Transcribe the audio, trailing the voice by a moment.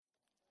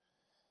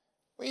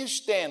Will you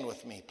stand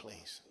with me,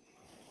 please?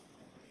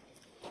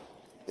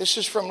 This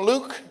is from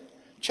Luke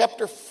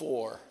chapter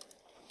 4.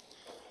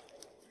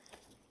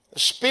 The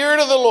Spirit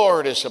of the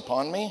Lord is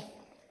upon me,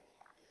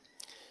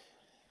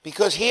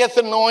 because he hath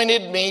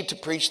anointed me to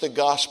preach the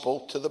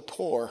gospel to the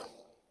poor.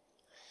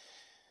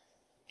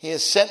 He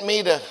has sent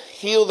me to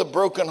heal the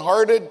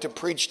brokenhearted, to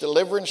preach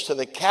deliverance to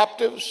the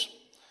captives,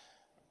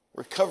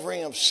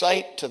 recovering of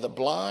sight to the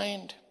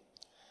blind,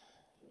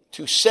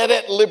 to set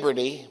at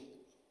liberty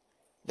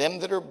them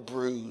that are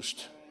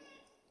bruised,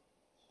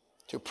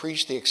 to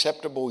preach the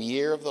acceptable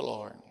year of the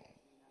Lord.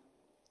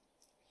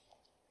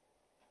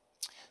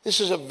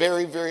 This is a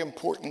very, very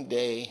important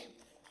day,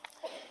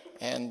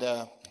 and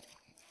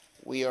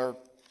we are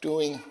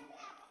doing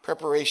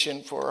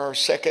preparation for our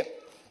second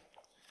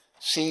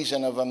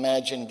season of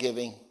Imagine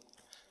Giving.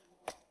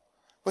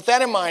 With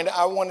that in mind,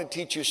 I want to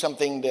teach you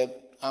something that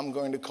I'm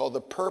going to call the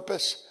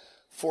purpose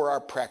for our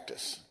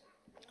practice.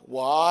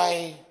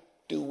 Why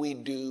do we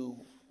do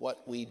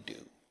what we do?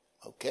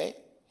 Okay?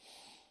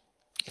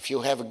 If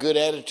you have a good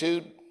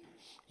attitude,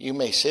 you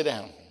may sit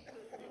down.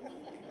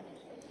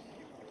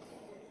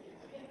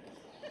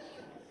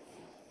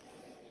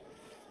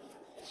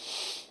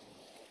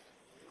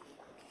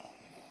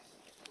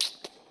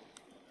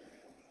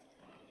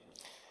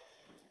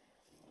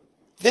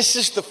 This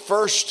is the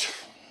first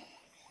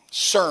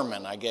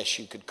sermon, I guess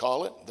you could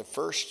call it, the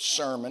first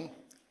sermon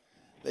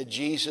that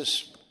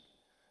Jesus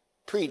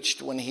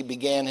preached when he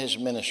began his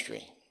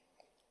ministry.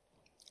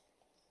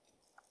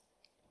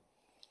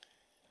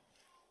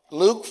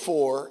 Luke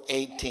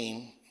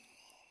 4:18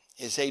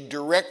 is a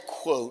direct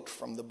quote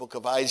from the book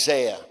of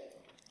Isaiah,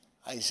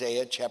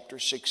 Isaiah chapter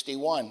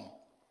 61.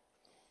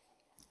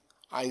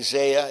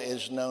 Isaiah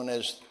is known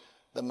as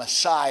the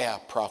Messiah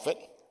prophet.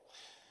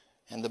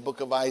 And the book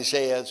of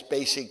Isaiah is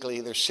basically,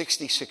 there's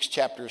 66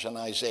 chapters in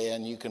Isaiah,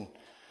 and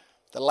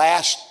the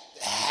last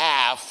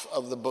half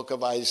of the book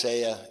of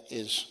Isaiah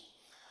is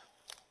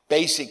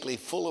basically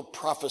full of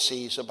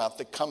prophecies about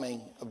the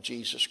coming of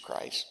Jesus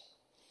Christ.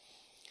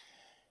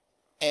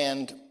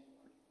 And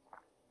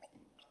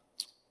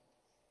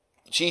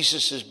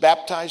Jesus is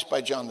baptized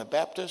by John the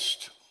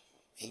Baptist.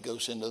 He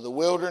goes into the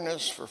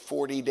wilderness for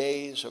 40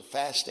 days of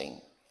fasting.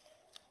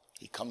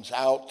 He comes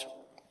out.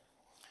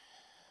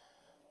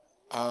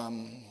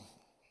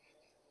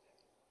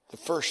 The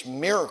first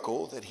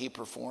miracle that he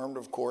performed,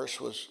 of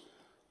course, was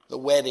the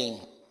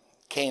wedding,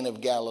 Cana of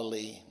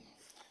Galilee.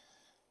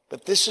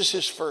 But this is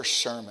his first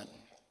sermon.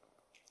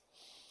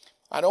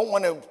 I don't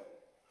want to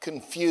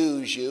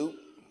confuse you,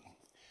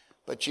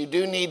 but you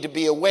do need to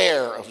be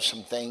aware of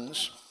some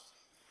things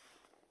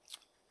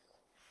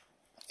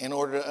in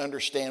order to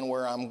understand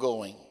where I'm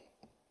going.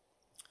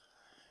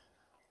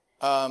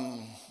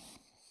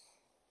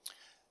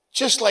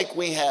 Just like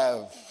we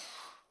have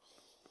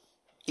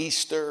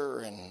Easter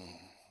and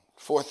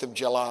 4th of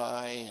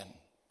July and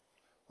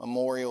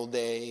Memorial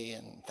Day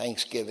and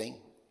Thanksgiving.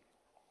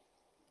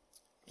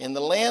 In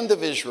the land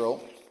of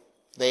Israel,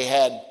 they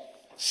had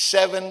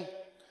 7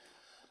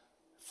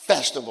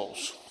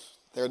 festivals.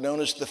 They're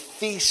known as the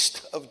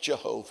Feast of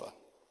Jehovah.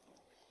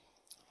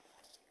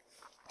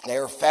 They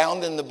are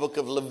found in the book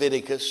of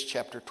Leviticus,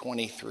 chapter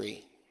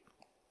 23.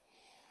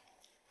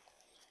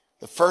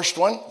 The first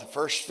one, the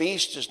first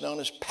feast, is known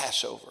as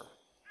Passover.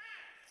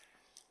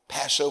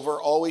 Passover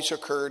always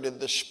occurred in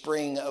the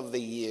spring of the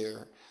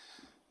year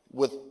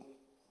with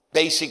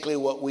basically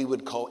what we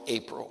would call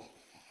April.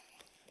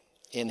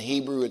 In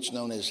Hebrew, it's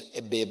known as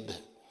Abib,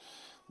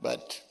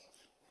 but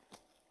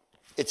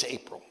it's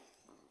April.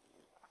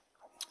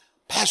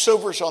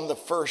 Passover's on the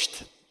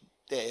first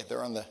day.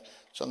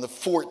 It's on the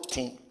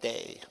 14th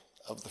day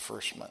of the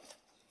first month.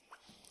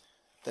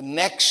 The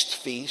next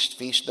feast,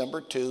 feast number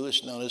 2,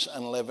 is known as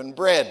unleavened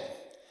bread.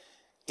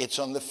 It's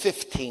on the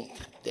 15th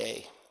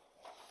day.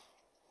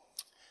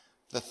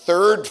 The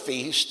third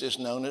feast is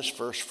known as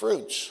first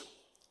fruits.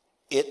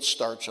 It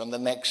starts on the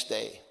next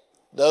day.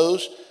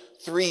 Those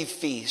 3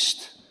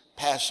 feasts,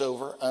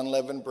 Passover,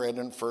 unleavened bread,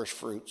 and first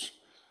fruits,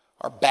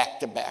 are back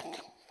to back.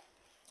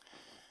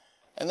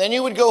 And then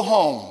you would go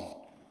home.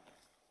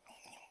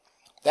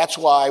 That's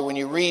why when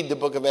you read the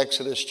book of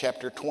Exodus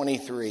chapter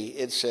 23,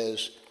 it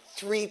says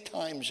 3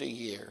 times a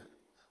year,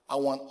 I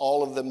want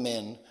all of the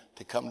men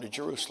to come to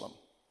Jerusalem.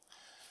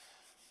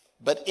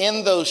 But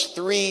in those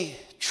 3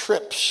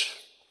 trips,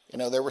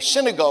 there were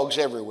synagogues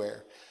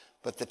everywhere,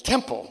 but the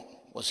temple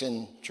was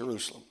in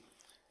Jerusalem.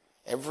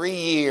 Every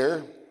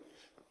year,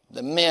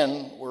 the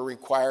men were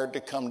required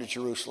to come to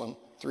Jerusalem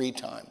 3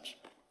 times.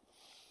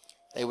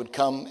 They would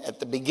come at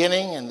the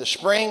beginning in the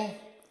spring,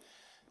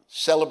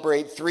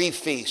 celebrate 3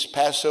 feasts,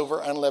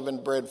 Passover,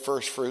 unleavened bread,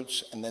 first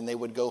fruits, and then they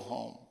would go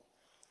home.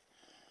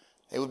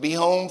 They would be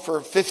home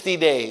for 50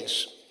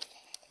 days.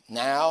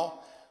 Now,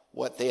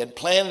 what they had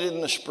planted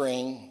in the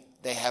spring,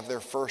 they have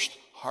their first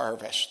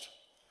harvest.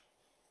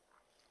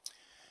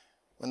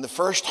 When the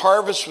first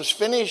harvest was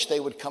finished, they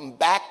would come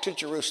back to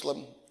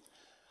Jerusalem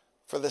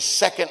for the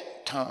second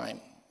time,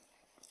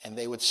 and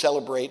they would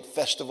celebrate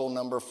festival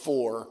number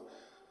 4,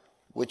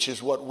 which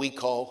is what we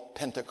call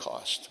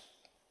Pentecost.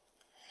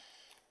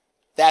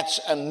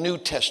 That's a New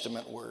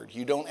Testament word.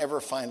 You don't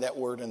ever find that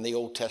word in the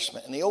Old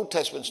Testament. In the Old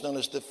Testament, it's known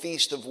as the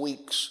Feast of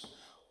Weeks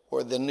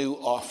or the New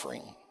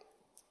Offering.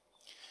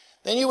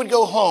 Then you would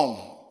go home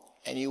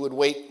and you would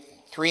wait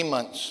 3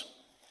 months.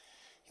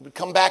 You would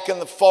come back in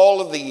the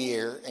fall of the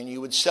year and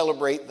you would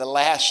celebrate the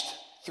last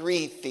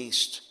 3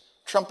 feasts: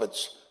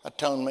 trumpets,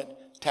 atonement,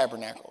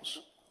 tabernacles.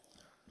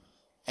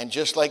 And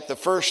just like the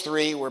first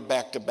 3 were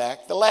back to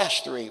back, the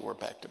last 3 were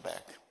back to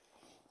back.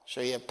 So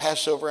you have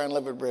Passover,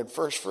 unleavened bread,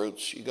 first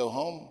fruits. You go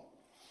home.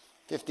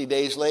 50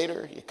 days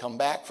later, you come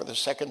back for the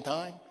second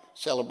time,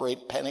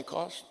 celebrate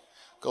Pentecost.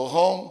 Go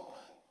home,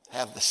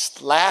 have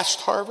the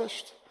last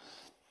harvest.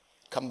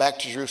 Come back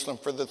to Jerusalem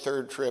for the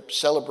third trip,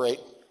 celebrate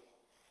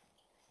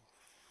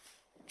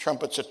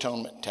trumpets,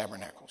 atonement,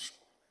 tabernacles.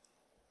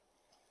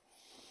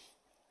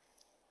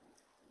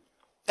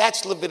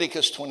 That's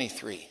Leviticus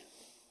 23.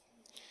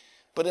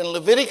 But in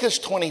Leviticus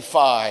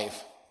 25,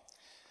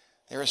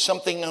 there is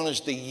something known as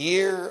the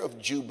year of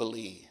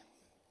Jubilee.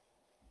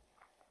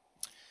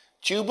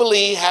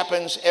 Jubilee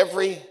happens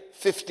every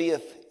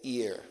 50th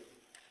year.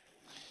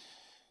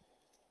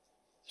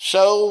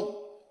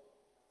 So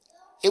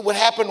it would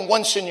happen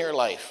once in your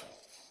life,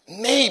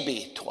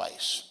 maybe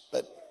twice.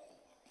 But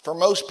for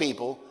most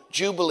people,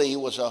 Jubilee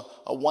was a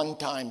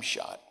one-time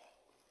shot.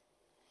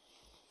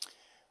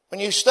 When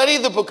you study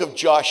the book of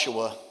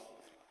Joshua,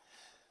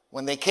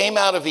 when they came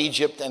out of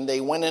Egypt and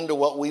they went into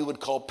what we would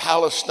call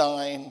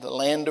Palestine, the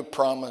land of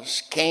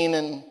promise,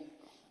 Canaan,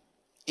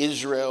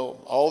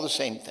 Israel, all the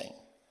same thing.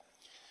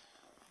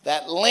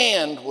 That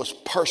land was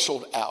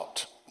parceled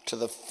out to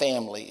the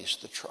families,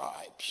 the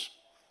tribes.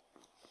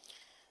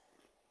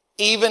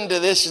 Even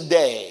to this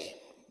day,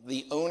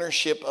 the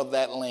ownership of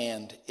that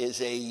land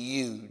is a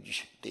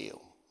huge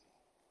deal.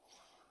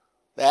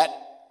 That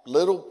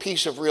little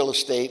piece of real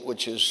estate,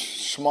 which is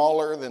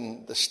smaller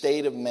than the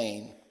state of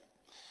Maine,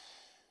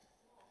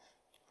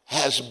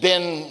 has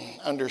been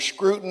under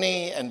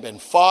scrutiny and been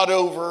fought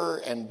over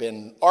and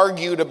been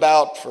argued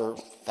about for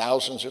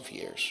thousands of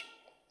years.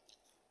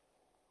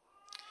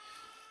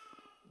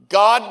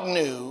 God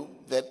knew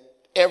that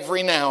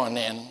every now and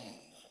then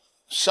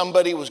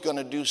somebody was going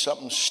to do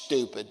something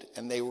stupid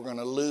and they were going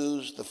to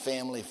lose the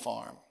family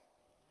farm.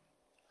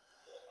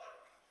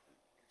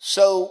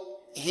 So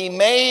he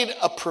made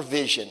a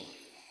provision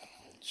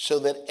so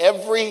that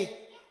every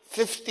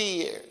 50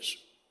 years,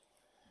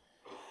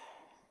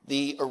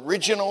 the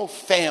original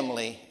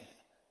family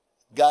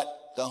got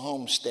the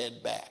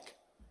homestead back.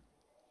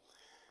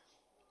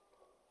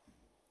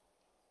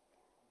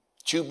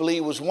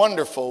 Jubilee was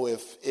wonderful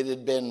if it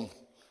had been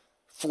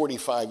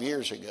 45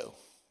 years ago.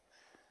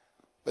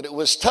 But it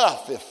was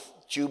tough if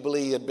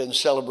Jubilee had been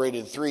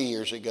celebrated 3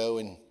 years ago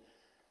and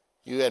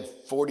you had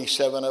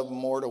 47 of them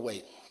more to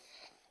wait.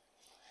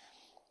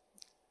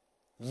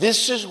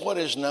 This is what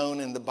is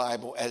known in the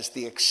Bible as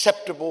the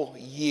acceptable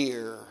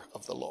year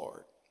of the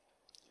Lord.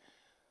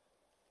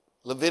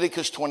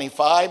 Leviticus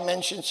 25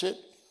 mentions it.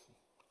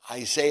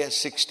 Isaiah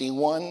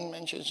 61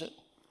 mentions it.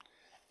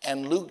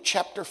 And Luke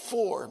chapter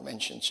 4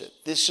 mentions it.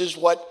 This is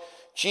what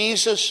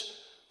Jesus,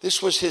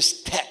 this was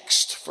his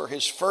text for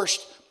his first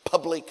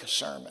public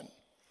sermon.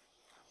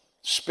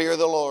 Spirit of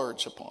the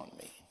Lord's upon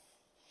me.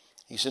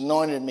 He's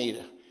anointed me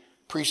to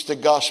preach the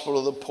gospel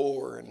to the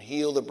poor and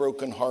heal the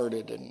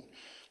brokenhearted and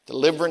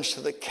deliverance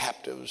to the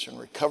captives and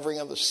recovering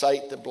of the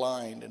sight the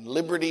blind and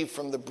liberty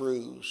from the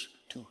bruised,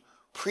 to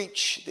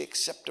preach the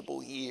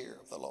acceptable year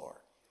of the Lord.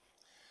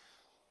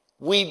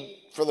 We,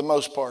 for the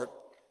most part,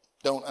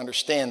 don't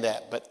understand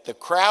that, but the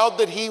crowd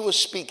that he was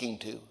speaking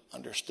to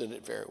understood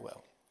it very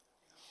well.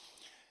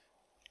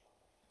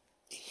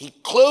 He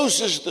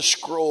closes the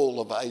scroll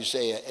of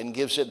Isaiah and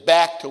gives it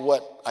back to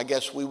what I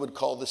guess we would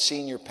call the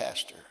senior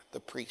pastor, the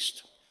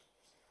priest.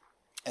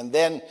 And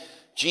then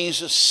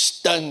Jesus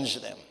stuns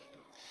them.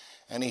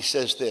 And he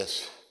says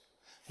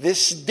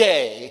this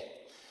day,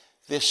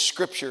 this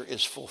scripture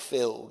is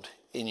fulfilled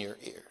in your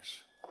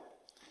ears.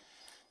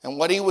 And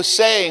what he was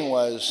saying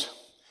was,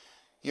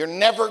 you're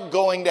never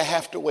going to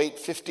have to wait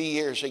 50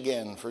 years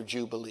again for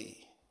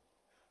Jubilee.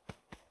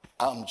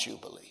 I'm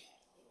Jubilee.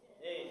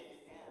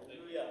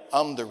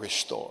 I'm the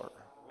restorer.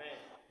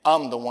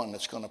 I'm the one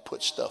that's going to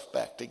put stuff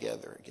back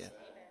together again.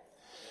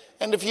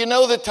 And if you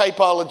know the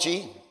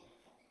typology,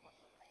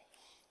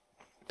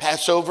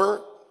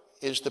 Passover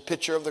is the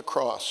picture of the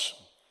cross,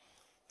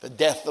 the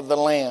death of the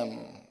Lamb.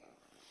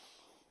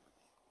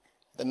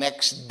 The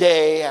next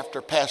day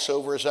after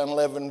Passover is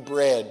unleavened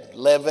bread.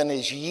 Leaven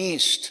is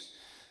yeast.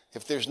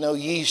 If there's no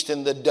yeast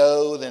in the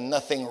dough, then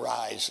nothing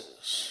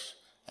rises.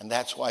 And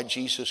that's why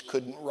Jesus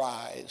couldn't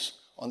rise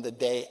on the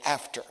day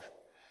after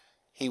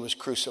he was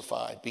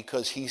crucified,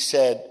 because he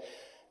said,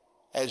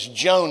 as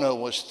Jonah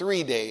was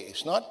 3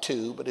 days, not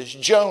 2, but as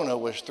Jonah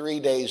was 3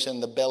 days in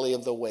the belly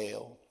of the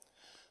whale,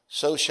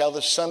 so shall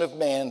the Son of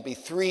Man be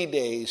 3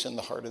 days in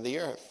the heart of the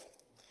earth.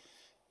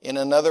 In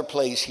another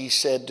place, he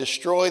said,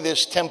 destroy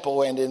this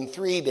temple, and in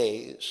 3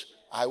 days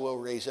I will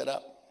raise it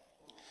up.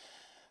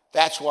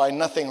 That's why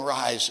nothing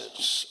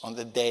rises on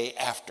the day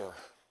after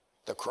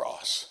the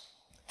cross,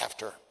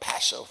 after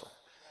Passover.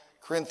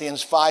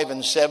 Corinthians 5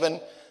 and 7,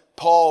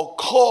 Paul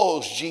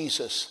calls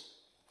Jesus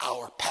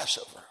our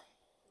Passover.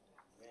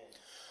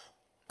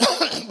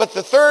 But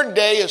the third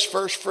day is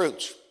first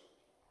fruits.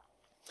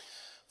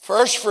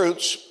 First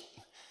fruits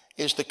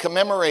is the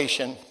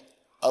commemoration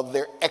of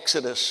their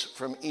exodus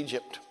from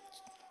Egypt.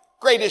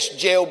 Greatest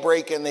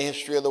jailbreak in the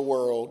history of the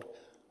world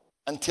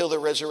until the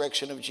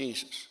resurrection of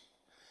Jesus.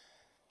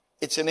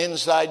 It's an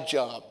inside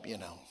job, you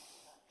know.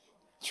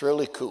 It's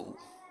really cool.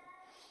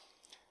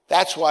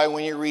 That's why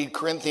when you read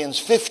Corinthians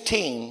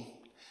 15,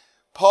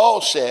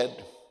 Paul said,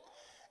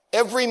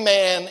 every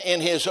man in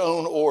his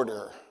own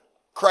order,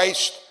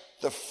 Christ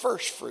the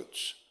first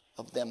fruits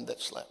of them that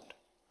slept.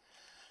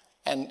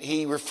 And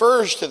he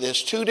refers to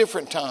this two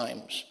different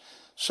times.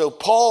 So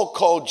Paul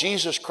called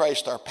Jesus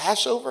Christ our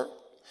Passover,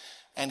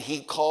 and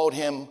he called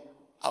him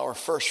our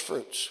first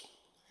fruits.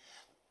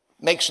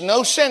 Makes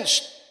no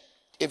sense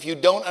if you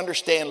don't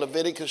understand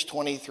Leviticus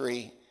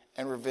 23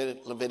 and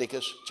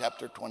Leviticus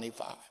chapter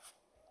 25.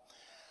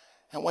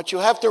 And what you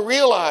have to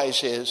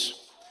realize is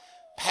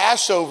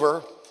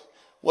Passover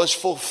was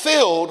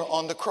fulfilled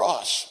on the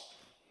cross.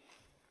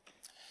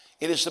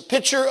 It is the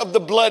picture of the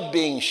blood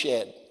being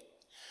shed.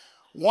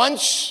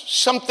 Once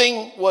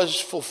something was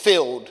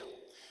fulfilled,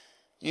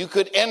 you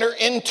could enter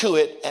into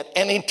it at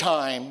any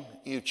time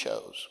you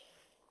chose.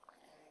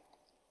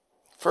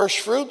 First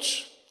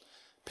fruits,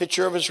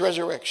 picture of his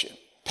resurrection.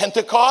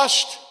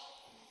 Pentecost,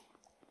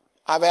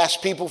 I've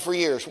asked people for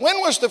years,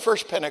 when was the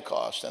first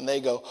Pentecost? And they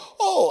go,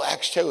 oh,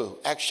 Acts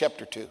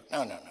chapter 2.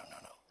 No.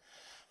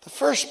 The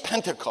first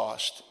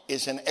Pentecost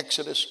is in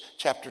Exodus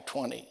chapter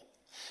 20.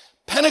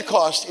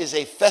 Pentecost is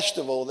a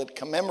festival that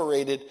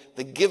commemorated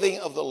the giving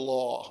of the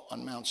law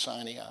on Mount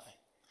Sinai.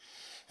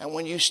 And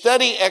when you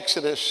study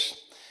Exodus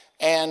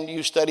and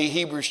you study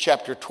Hebrews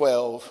chapter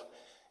 12,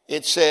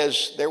 it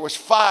says there was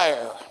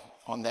fire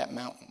on that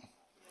mountain.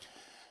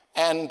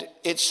 And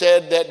it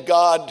said that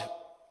God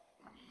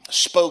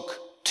spoke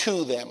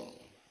to them.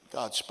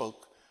 God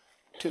spoke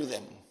to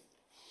them.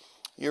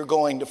 You're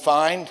going to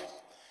find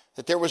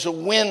that there was a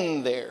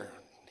wind there.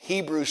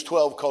 Hebrews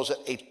 12 calls it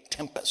a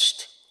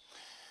tempest.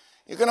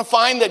 You're going to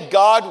find that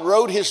God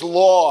wrote his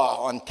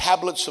law on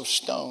tablets of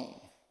stone.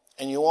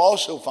 And you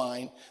also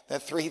find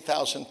that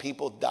 3,000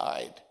 people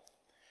died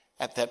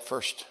at that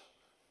first,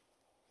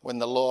 when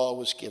the law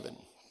was given.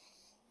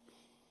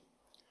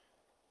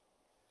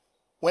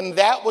 When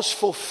that was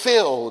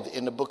fulfilled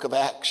in the book of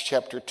Acts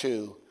chapter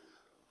 2,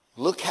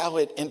 look how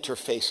it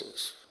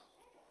interfaces.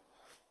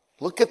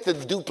 Look at the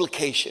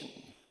duplication.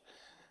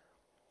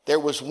 There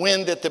was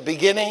wind at the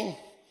beginning.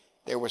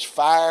 There was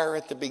fire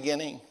at the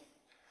beginning.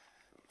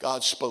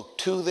 God spoke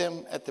to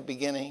them at the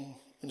beginning,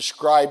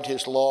 inscribed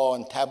his law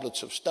on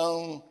tablets of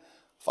stone.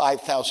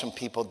 5,000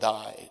 people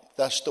died.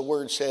 Thus the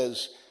word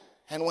says,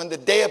 and when the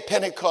day of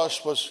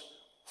Pentecost was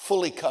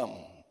fully come,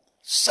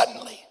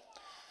 suddenly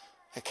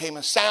there came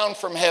a sound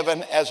from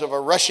heaven as of a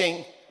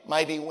rushing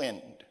mighty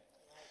wind.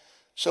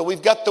 So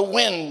we've got the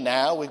wind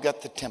now, we've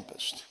got the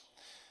tempest.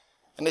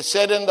 And it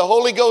said, and the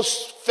Holy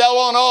Ghost fell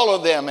on all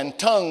of them, and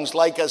tongues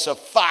like as a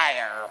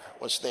fire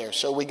was there.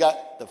 So we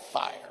got the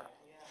fire.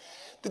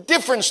 The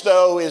difference,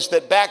 though, is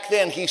that back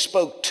then he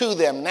spoke to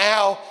them.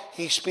 Now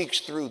he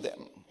speaks through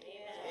them.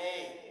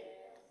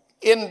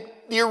 In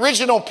the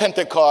original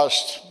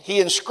Pentecost, he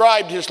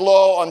inscribed his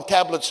law on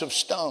tablets of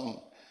stone.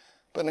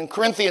 But in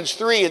Corinthians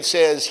 3, it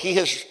says he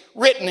has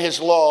written his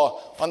law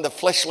on the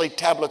fleshly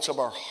tablets of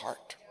our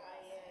heart.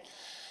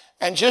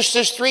 And just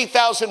as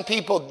 3,000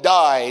 people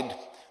died,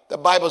 the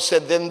Bible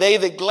said, then they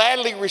that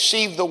gladly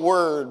received the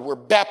word were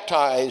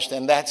baptized,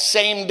 and that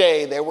same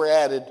day there were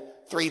added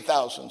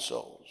 3,000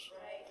 souls.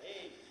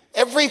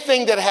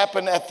 Everything that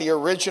happened at the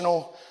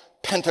original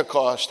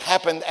Pentecost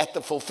happened at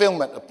the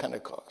fulfillment of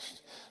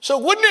Pentecost. So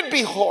wouldn't it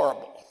be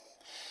horrible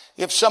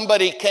if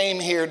somebody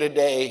came here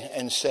today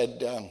and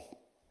said,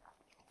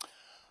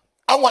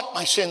 I want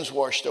my sins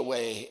washed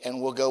away,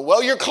 and we'll go,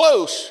 well, you're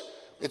close.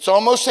 It's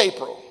almost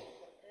April.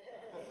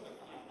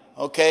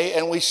 Okay,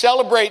 and we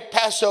celebrate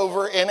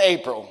Passover in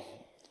April.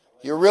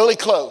 You're really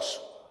close.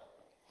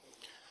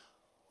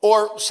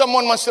 Or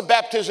someone wants the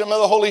baptism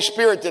of the Holy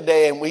Spirit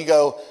today, and we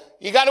go,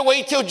 you got to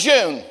wait till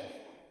June,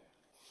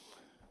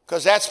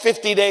 because that's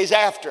 50 days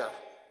after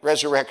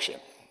resurrection.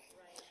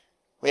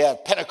 We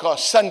have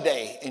Pentecost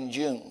Sunday in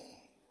June.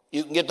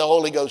 You can get the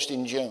Holy Ghost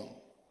in June.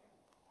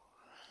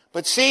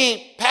 But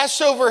see,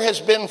 Passover has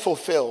been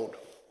fulfilled.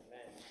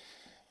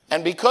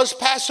 And because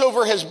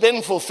Passover has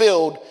been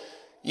fulfilled,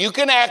 you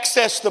can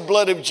access the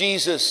blood of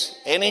Jesus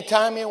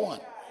anytime you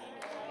want.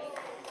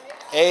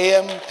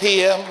 AM,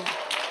 PM,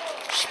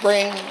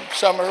 spring,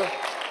 summer,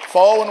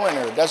 fall, and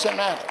winter. It doesn't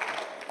matter.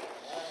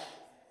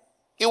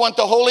 You want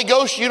the Holy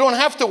Ghost? You don't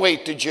have to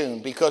wait to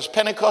June, because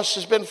Pentecost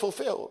has been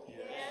fulfilled.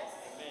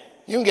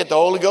 You can get the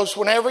Holy Ghost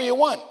whenever you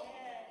want.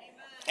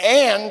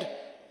 And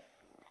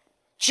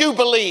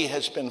Jubilee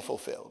has been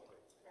fulfilled.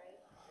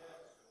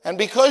 And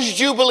because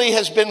Jubilee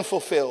has been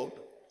fulfilled,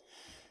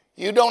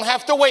 you don't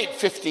have to wait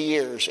 50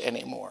 years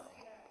anymore.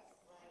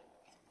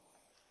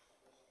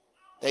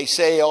 They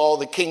say all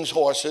the king's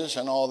horses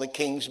and all the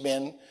king's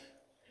men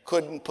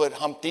couldn't put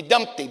Humpty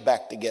Dumpty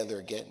back together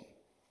again.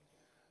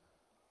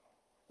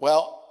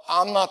 Well,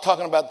 I'm not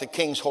talking about the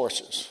king's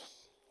horses.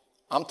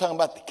 I'm talking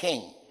about the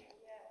king.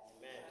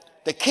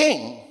 The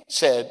king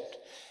said,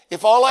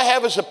 if all I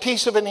have is a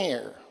piece of an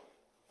ear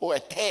or a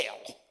tail,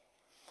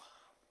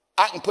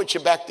 I can put you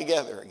back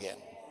together again.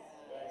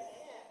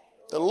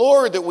 The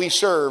Lord that we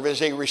serve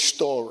is a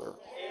restorer.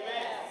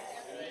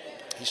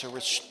 He's a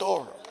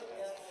restorer.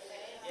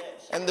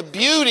 And the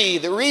beauty,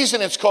 the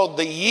reason it's called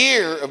the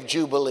year of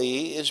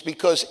Jubilee is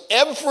because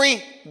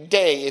every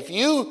day, if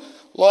you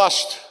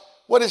lost,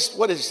 what is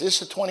this,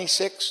 the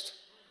 26th?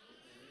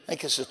 I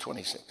think it's the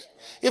 26th.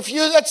 If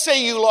you, let's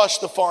say you lost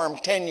the farm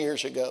 10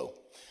 years ago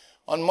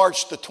on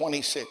March the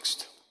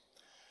 26th,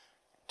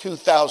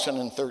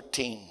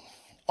 2013.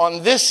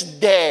 On this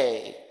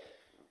day,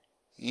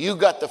 you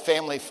got the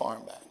family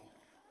farm back.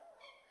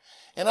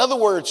 In other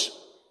words,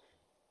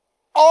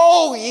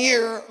 all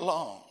year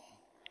long,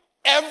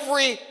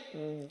 every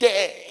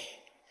day,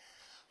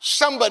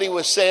 somebody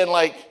was saying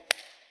like,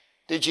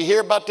 did you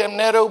hear about them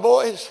Netto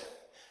boys?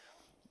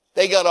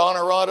 They got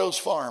Honorado's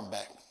farm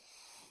back.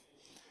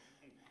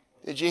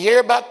 Did you hear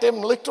about them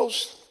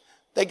Lichtels?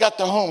 They got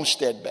the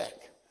homestead back.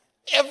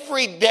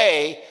 Every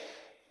day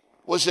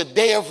was a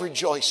day of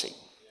rejoicing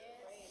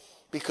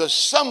because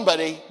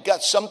somebody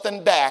got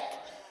something back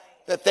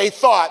that they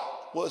thought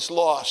was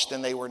lost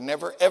and they were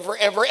never, ever,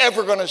 ever,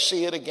 ever going to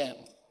see it again.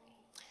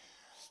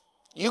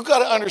 You got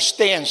to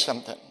understand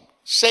something.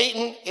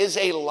 Satan is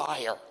a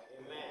liar.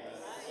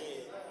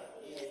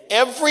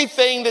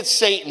 Everything that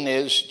Satan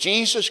is,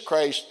 Jesus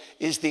Christ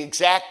is the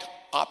exact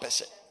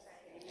opposite.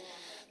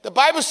 The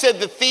Bible said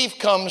the thief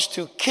comes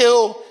to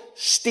kill,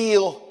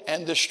 steal,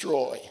 and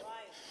destroy.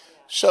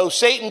 So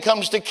Satan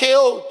comes to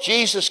kill,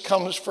 Jesus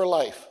comes for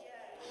life.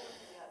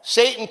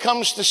 Satan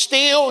comes to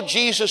steal,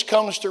 Jesus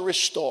comes to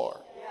restore.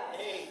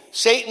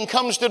 Satan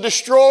comes to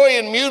destroy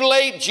and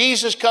mutilate,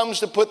 Jesus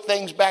comes to put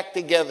things back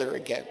together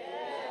again.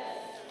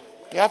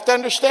 You have to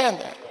understand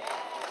that.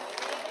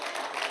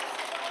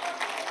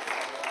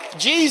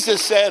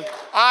 Jesus said,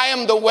 I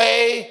am the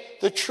way,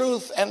 the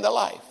truth, and the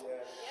life.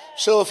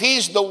 So if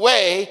he's the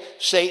way,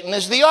 Satan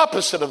is the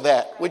opposite of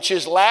that, which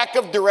is lack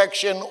of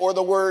direction or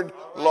the word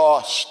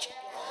lost.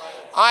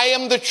 I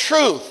am the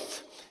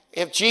truth.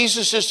 If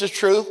Jesus is the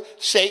truth,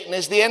 Satan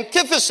is the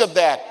antithesis of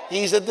that.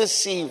 He's a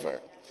deceiver.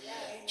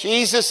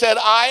 Jesus said,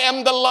 I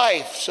am the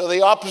life. So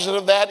the opposite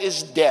of that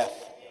is death.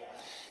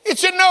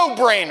 It's a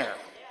no-brainer.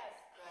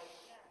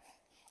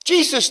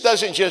 Jesus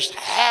doesn't just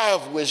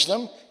have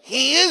wisdom.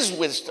 He is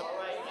wisdom.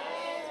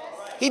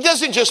 He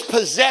doesn't just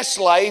possess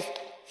life.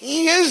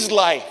 He is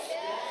life.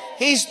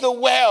 He's the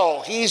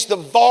well. He's the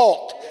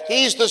vault.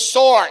 He's the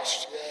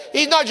source.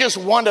 He's not just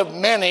one of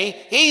many.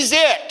 He's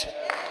it.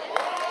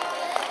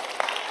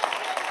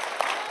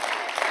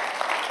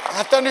 I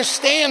have to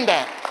understand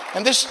that.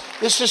 And this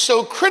is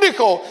so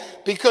critical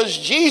because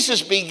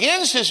Jesus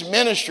begins his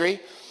ministry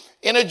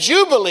in a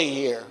Jubilee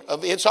year.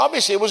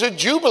 It was a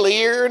Jubilee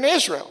year in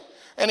Israel.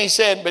 And he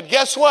said, but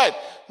guess what?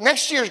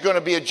 Next year is going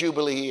to be a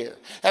Jubilee year.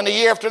 And the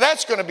year after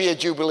that's going to be a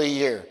Jubilee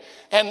year.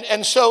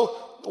 And so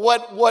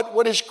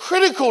what is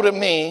critical to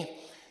me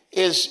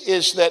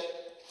is that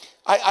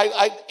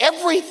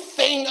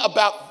everything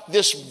about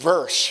this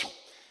verse,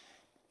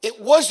 it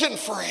wasn't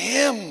for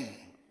him.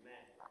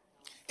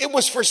 It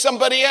was for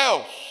somebody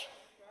else.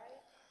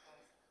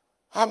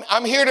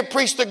 I'm here to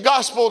preach the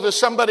gospel to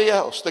somebody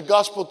else, the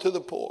gospel to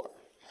the poor.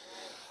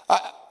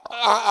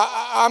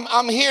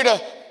 I'm here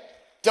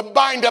to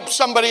bind up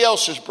somebody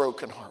else's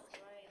broken heart.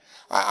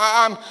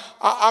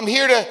 I'm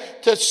here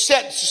to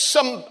set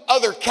some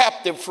other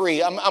captive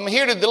free. I'm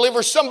here to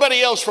deliver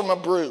somebody else from a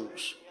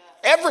bruise.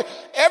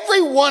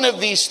 Every one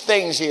of these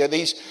things here,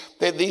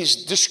 these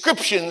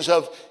descriptions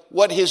of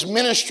what his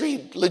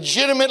ministry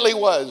legitimately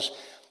was,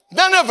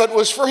 none of it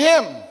was for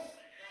him.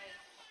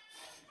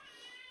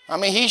 I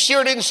mean, he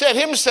sure didn't set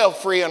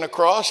himself free on the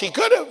cross. He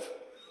could have,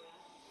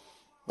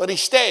 but he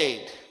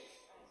stayed.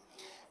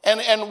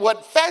 And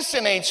what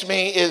fascinates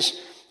me is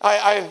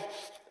I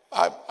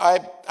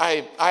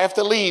have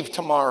to leave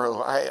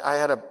tomorrow. I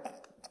had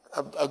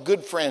a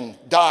good friend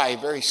die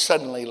very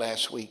suddenly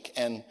last week,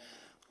 and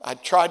I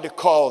tried to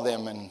call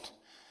them,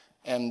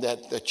 and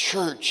that the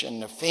church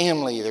and the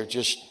family, they're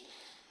just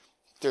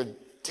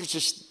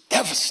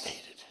devastated.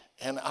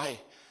 And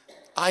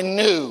I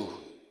knew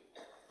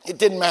it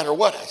didn't matter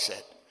what I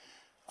said.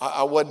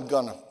 I wasn't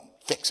going to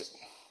fix it.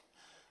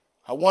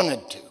 I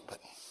wanted to, but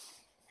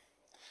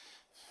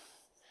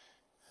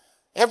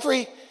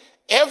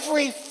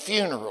every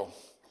funeral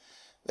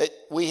that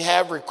we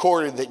have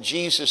recorded that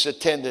Jesus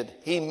attended,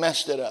 he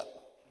messed it up.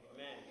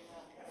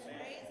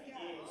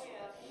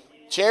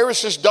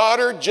 Jairus'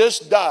 daughter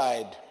just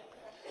died,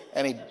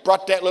 and he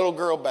brought that little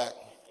girl back.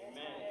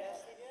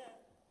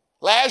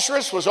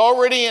 Lazarus was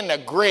already in the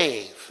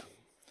grave,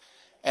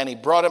 and he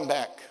brought him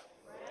back.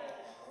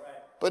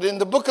 But in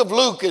the book of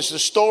Luke is the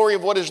story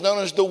of what is known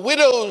as the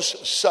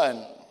widow's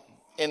son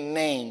in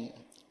name.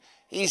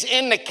 He's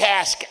in the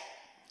casket.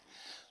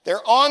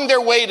 They're on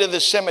their way to the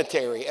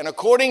cemetery. And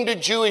according to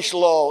Jewish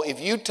law, if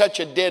you touch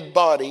a dead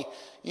body,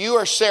 you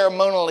are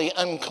ceremonially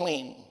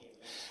unclean.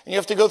 And you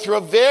have to go through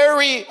a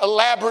very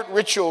elaborate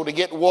ritual to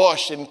get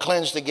washed and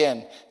cleansed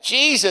again.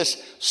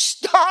 Jesus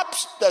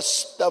stops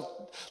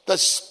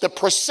the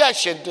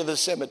procession to the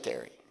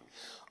cemetery.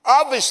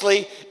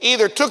 Obviously,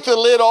 either took the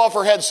lid off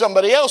or had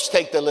somebody else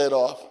take the lid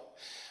off.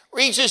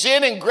 Reaches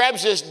in and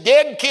grabs this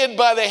dead kid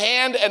by the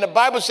hand. And the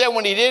Bible said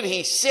when he did,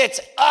 he sits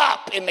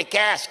up in the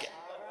casket.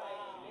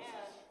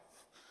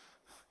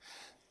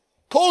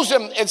 Pulls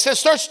him and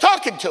starts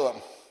talking to him.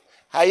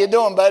 How you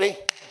doing, buddy?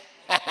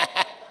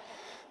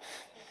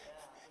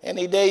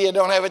 Any day you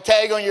don't have a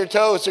tag on your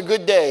toe, it's a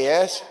good day,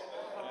 yes?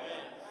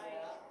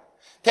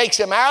 Takes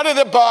him out of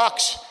the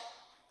box,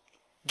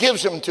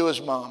 gives him to his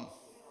mom.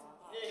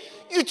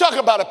 You talk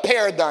about a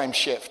paradigm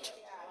shift.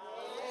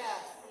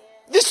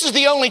 This is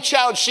the only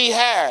child she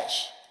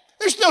has.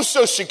 There's no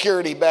Social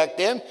Security back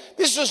then.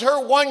 This is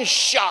her one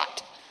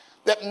shot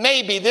that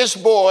maybe this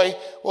boy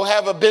will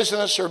have a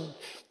business or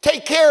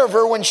take care of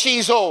her when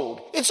she's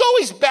old. It's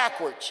always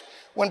backwards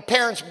when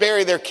parents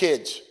bury their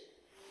kids.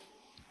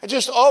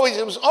 It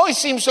always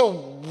seems so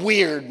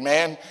weird,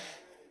 man.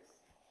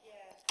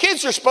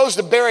 Kids are supposed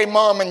to bury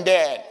mom and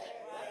dad.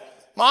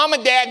 Mom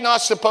and dad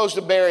not supposed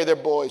to bury their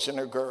boys and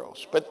their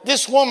girls. But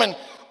this woman,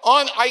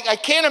 I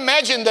can't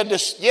imagine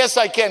yes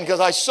I can because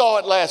I saw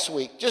it last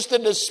week. Just the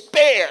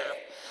despair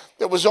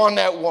that was on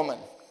that woman.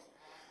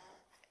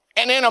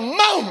 And in a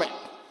moment,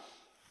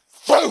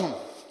 boom,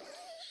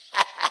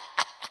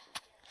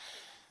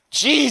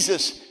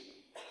 Jesus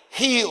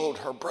healed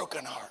her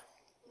broken heart.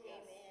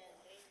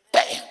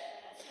 Bam.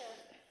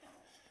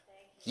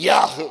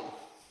 Yahoo.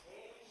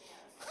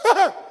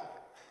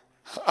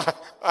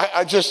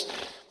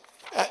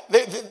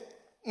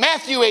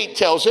 Matthew 8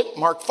 tells it,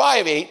 Mark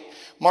 5:8,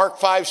 Mark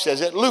 5 says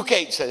it, Luke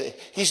 8 says it.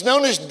 He's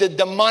known as the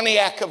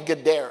demoniac of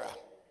Gadara.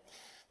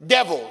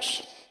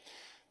 Devils.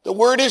 The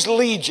word is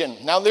legion.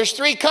 Now there's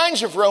 3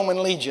 kinds of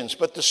Roman legions,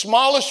 but the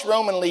smallest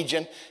Roman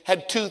legion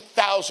had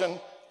 2,000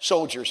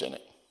 soldiers in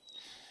it.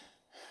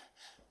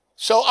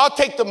 So I'll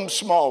take the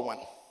small one.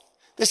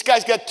 This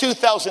guy's got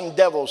 2,000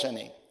 devils in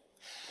him.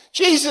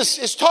 Jesus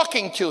is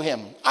talking to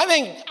him. I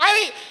think,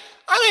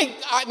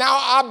 now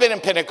I've been in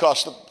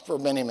Pentecostal for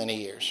many, many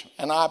years,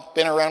 and I've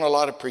been around a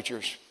lot of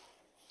preachers.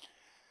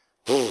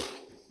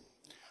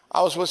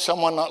 I was with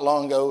someone not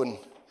long ago, and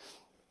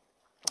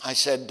I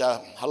said,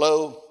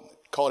 hello,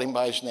 called him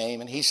by his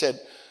name, and he said,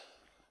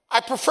 I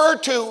prefer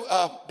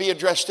to be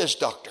addressed as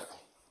doctor.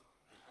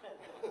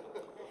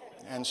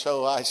 And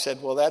so I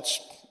said, well, that's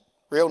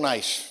real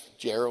nice,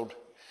 Gerald.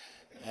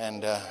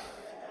 And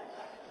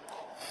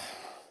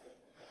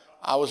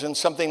I was in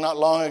something not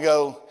long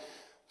ago.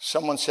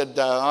 Someone said,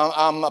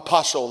 I'm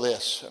apostle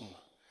this. And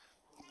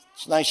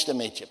it's nice to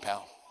meet you,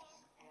 pal.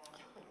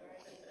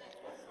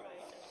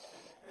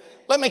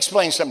 Let me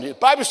explain something to you. The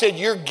Bible said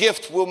your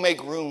gift will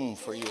make room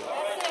for you.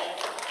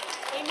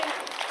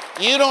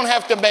 You don't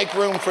have to make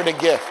room for the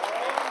gift.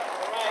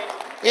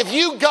 If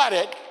you got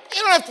it,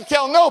 you don't have to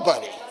tell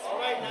nobody.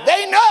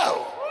 They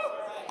know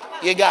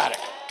you got it.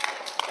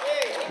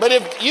 But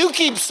if you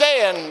keep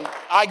saying,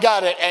 I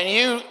got it, and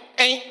you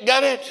ain't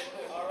got it,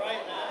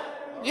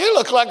 you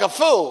look like a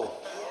fool.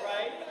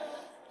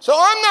 So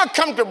I'm not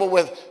comfortable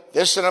with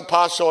this an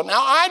apostle.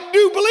 Now, I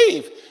do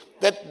believe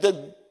that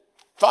the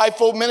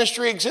fivefold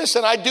ministry exists,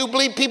 and I do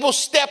believe people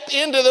step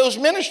into those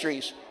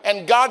ministries,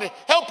 and God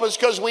help us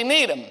because we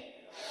need them.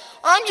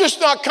 I'm just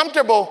not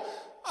comfortable.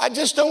 I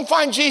just don't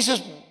find Jesus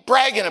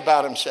bragging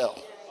about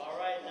himself.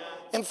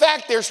 In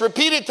fact, there's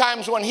repeated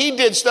times when he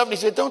did stuff, and he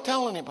said, don't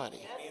tell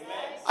anybody.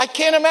 I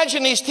can't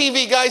imagine these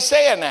TV guys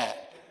saying that.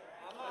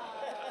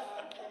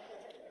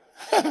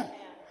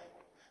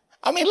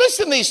 I mean,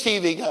 listen to these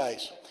TV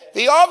guys.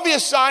 The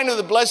obvious sign of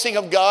the blessing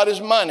of God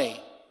is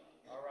money.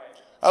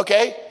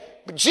 Okay?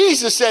 But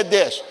Jesus said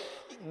this,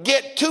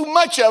 get too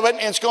much of it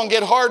and it's going to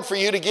get hard for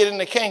you to get in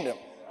the kingdom.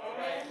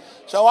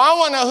 So I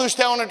want to know who's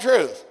telling the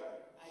truth.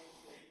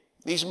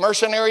 These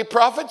mercenary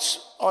prophets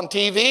on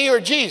TV or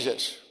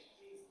Jesus?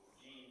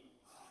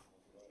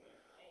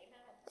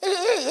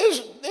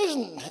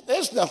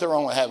 There's nothing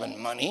wrong with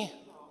having money.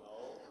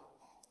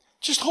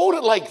 Just hold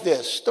it like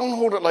this. Don't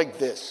hold it like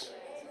this.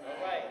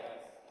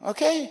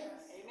 Okay?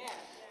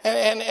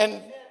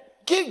 And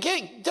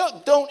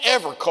don't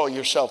ever call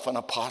yourself an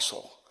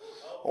apostle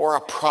or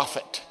a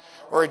prophet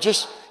or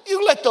just,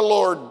 you let the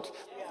Lord,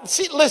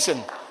 see, listen,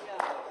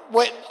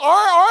 what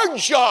our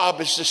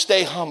job is to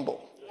stay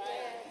humble.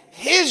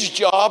 His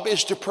job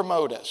is to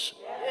promote us.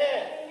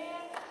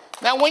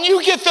 Now, when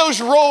you get those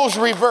roles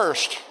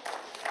reversed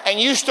and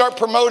you start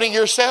promoting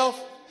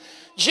yourself,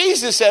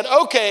 Jesus said,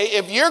 okay,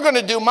 if you're going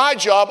to do my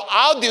job,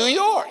 I'll do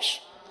yours.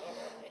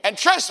 And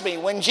trust me,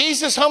 when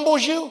Jesus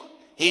humbles you,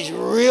 he's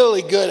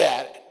really good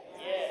at it.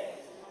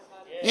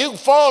 You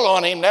fall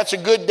on him, that's a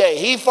good day.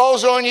 He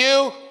falls on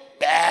you,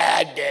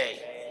 bad day.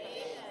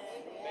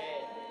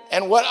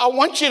 And what I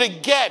want you to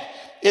get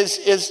is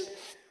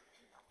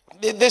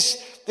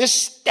this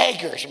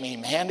staggers me,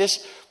 man.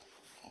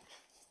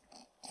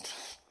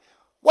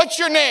 What's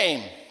your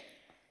name?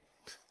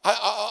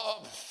 I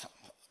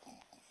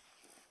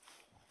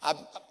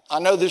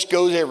know this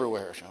goes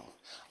everywhere. So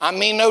I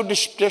mean no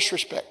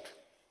disrespect.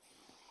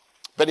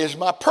 But it's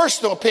my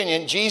personal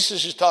opinion,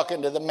 Jesus is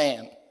talking to the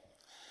man.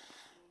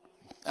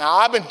 Now,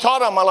 I've been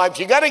taught all my life,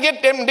 you got to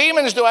get them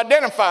demons to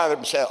identify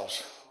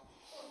themselves.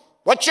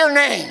 What's your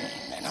name?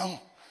 You know?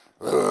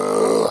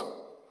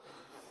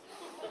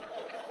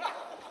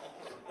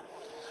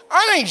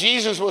 I think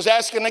Jesus was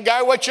asking the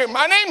guy,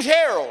 my name's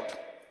Harold.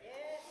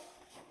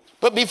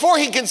 But before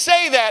he can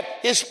say that,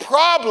 his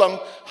problem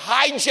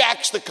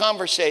hijacks the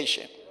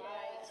conversation.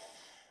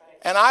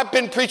 And I've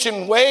been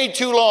preaching way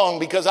too long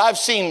because I've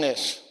seen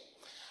this.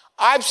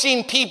 I've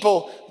seen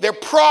people, their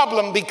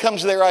problem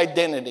becomes their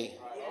identity.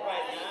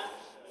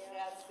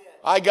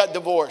 I got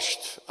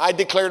divorced. I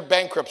declared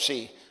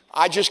bankruptcy.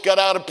 I just got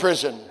out of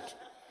prison.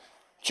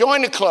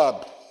 Join the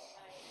club.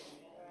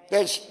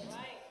 There's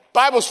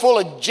Bible's full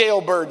of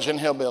jailbirds and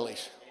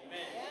hillbillies.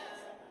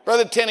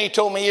 Brother Tenney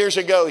told me years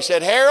ago, he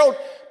said, Harold,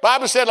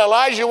 Bible said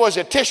Elijah was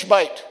a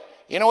Tishbite.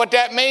 You know what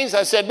that means?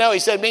 I said, no. He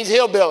said, it means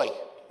hillbilly.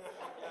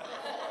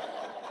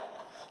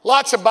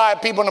 Lots of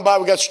people in the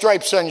Bible got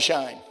striped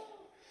sunshine.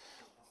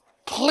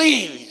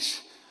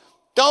 Please,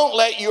 don't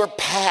let your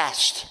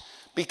past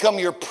become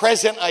your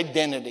present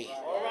identity.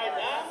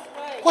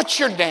 What's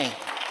your name?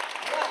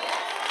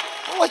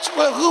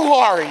 Who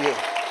are you?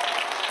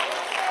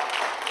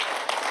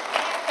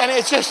 And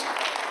it's just,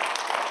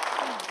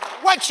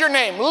 what's your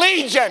name?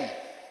 Legion,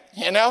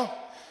 you know?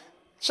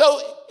 So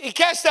he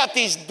cast out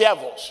these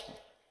devils.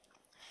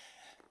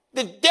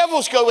 The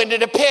devils go into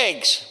the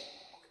pigs.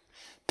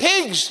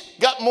 Pigs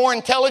got more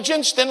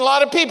intelligence than a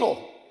lot of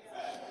people.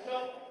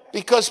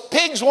 Because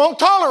pigs won't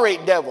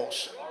tolerate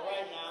devils.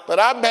 But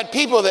I've met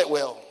people that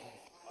will.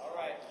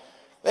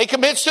 They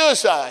commit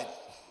suicide.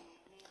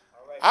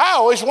 I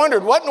always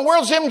wondered, what in the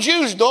world's them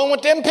Jews doing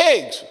with them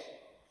pigs?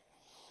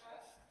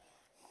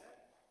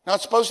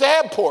 Not supposed to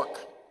have pork.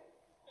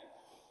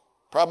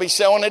 Probably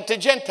selling it to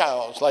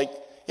Gentiles. Like,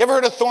 you ever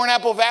heard of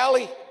Thornapple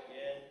Valley?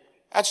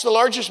 That's the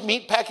largest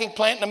meat packing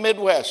plant in the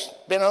Midwest.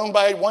 Been owned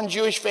by one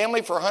Jewish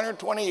family for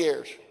 120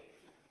 years.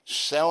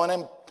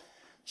 Selling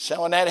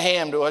that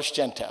ham to us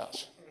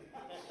Gentiles.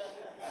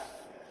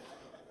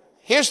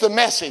 Here's the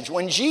message.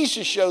 When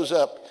Jesus shows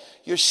up,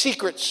 your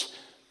secrets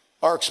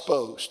are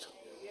exposed.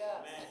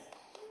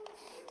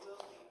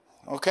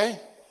 Okay?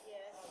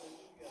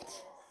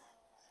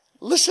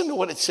 Listen to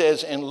what it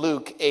says in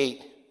Luke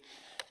 8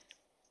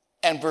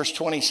 and verse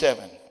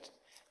 27.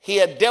 He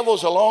had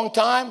devils a long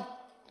time,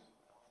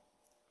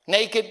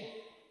 naked,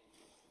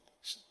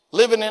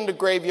 living in the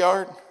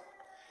graveyard.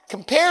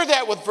 Compare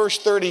that with verse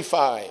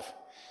 35.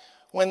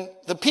 When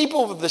the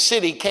people of the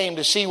city came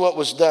to see what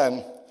was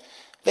done,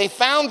 they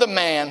found the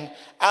man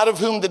out of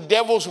whom the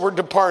devils were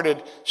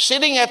departed,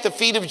 sitting at the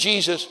feet of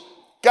Jesus,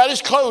 got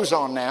his clothes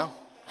on now.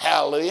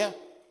 Hallelujah.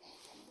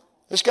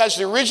 This guy's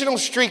the original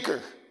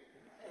streaker.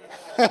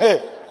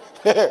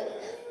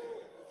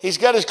 He's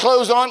got his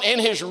clothes on in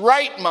his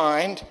right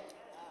mind,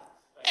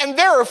 and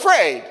they're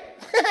afraid.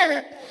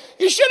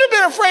 You should have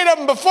been afraid of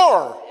them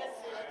before,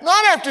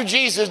 not after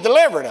Jesus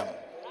delivered them.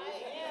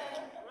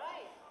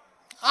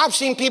 I've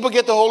seen people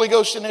get the Holy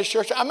Ghost in this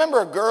church. I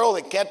remember a girl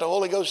that got the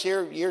Holy Ghost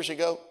here years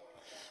ago.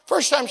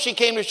 First time she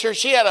came to church,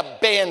 she had a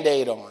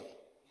Band-Aid on,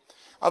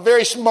 a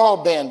very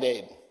small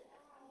Band-Aid.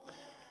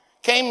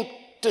 Came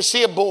to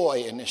see a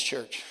boy in this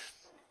church.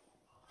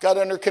 Got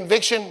under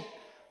conviction.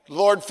 The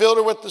Lord filled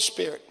her with the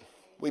Spirit.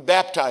 We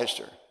baptized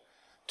her.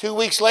 2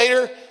 weeks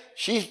later,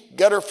 she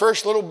got her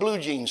first little blue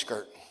jean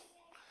skirt.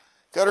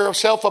 Got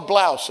herself a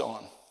blouse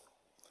on.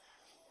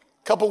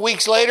 A couple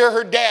weeks later,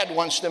 her dad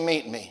wants to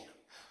meet me.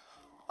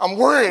 I'm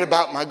worried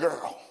about my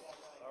girl.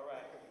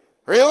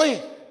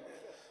 Really?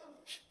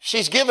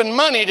 She's giving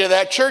money to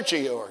that church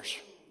of yours.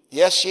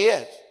 Yes, she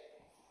is.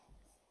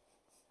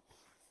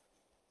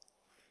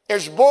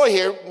 There's a boy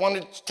here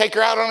wanted to take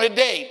her out on a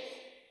date.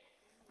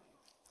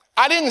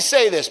 I didn't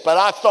say this, but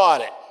I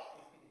thought it.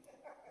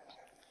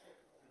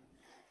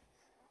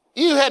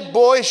 You had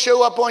boys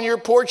show up on your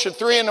porch at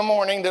 3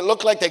 a.m. that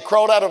looked like they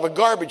crawled out of a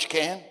garbage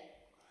can,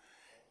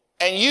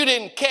 and you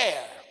didn't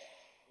care.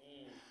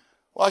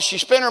 While she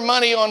spent her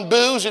money on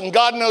booze and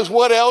God knows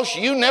what else,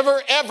 you never,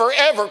 ever,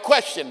 ever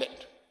questioned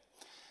it.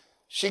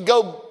 She'd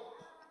go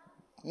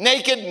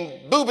naked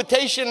and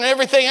boobitation and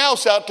everything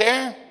else out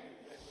there.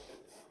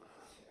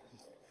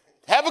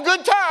 Have a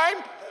good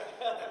time.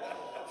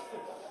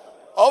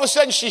 All of a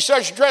sudden, she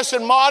starts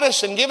dressing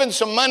modest and giving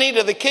some money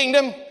to the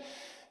kingdom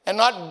and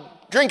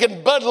not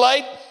drinking Bud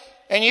Light,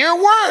 and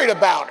you're worried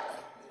about her.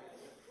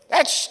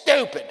 That's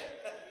stupid.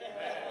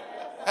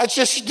 That's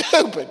just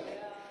stupid.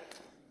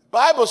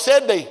 Bible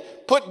said they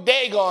put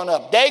Dagon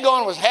up.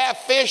 Dagon was half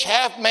fish,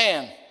 half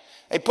man.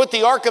 They put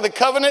the Ark of the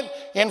Covenant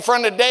in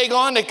front of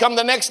Dagon. They come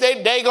the next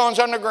day, Dagon's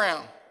on the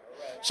ground.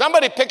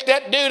 Somebody picked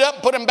that dude up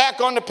and put him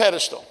back on the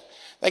pedestal.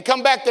 They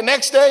come back the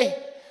next day,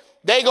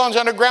 Dagon's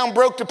on the ground,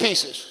 broke to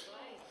pieces.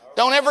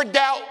 Don't ever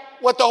doubt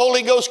what the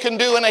Holy Ghost can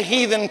do in a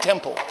heathen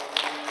temple.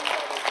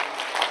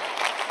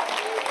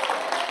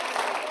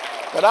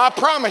 But I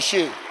promise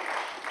you,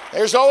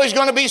 there's always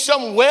going to be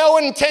some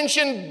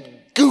well-intentioned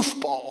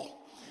goofball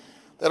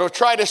that'll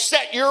try to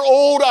set your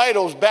old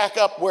idols back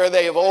up where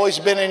they have always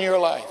been in your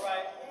life.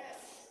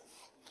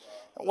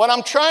 What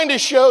I'm trying to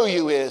show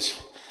you is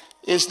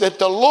that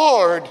the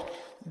Lord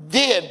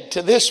did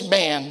to this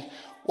man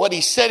what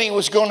he said he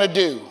was going to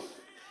do.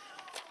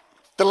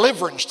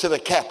 Deliverance to the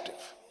captive.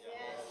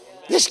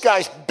 This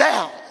guy's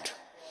bound,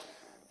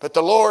 but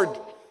the Lord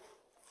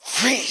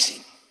frees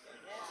him.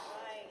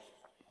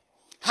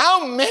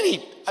 How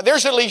many?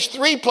 There's at least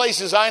 3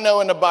 places I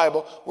know in the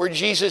Bible where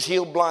Jesus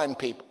healed blind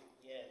people.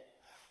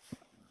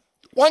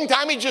 One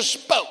time he just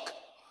spoke.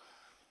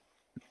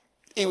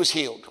 He was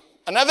healed.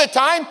 Another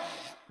time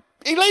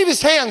he laid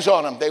his hands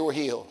on them. They were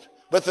healed.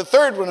 But the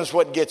third one is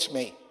what gets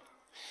me.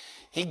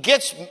 He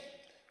gets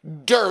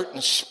dirt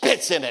and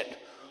spits in it.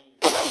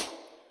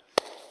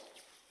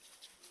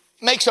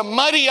 Makes a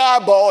muddy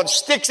eyeball and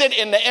sticks it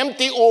in the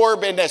empty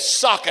orb in the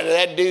socket of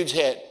that dude's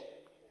head.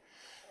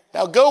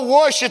 Now go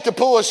wash at the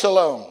pool of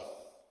Siloam.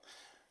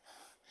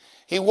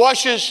 He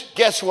washes,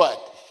 guess what?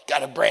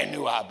 Got a brand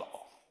new eyeball.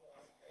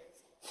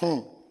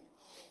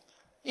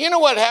 You know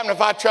what happened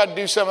if I tried to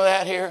do some of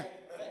that here?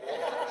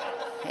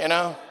 You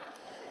know?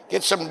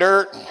 Get some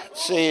dirt.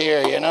 See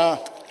here, you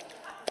know?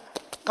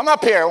 Come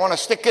up here. I want to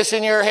stick this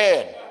in your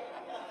head.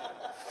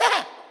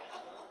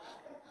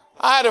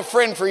 I had a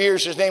friend for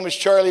years. His name was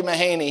Charlie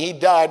Mahaney. He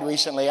died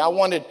recently. I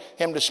wanted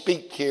him to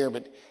speak here,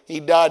 but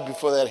he died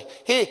before that.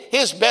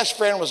 His best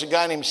friend was a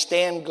guy named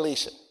Stan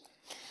Gleason.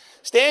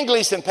 Stan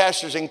Gleason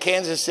pastors in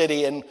Kansas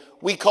City, and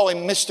we call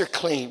him Mr.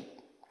 Clean.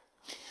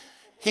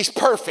 He's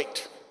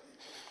perfect.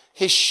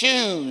 His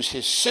shoes,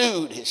 his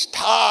suit, his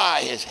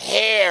tie, his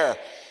hair,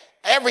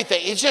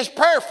 everything. He's just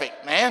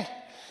perfect, man.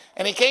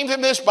 And he came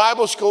from this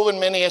Bible school in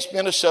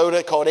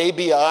Minnesota called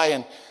ABI,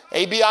 and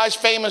ABI is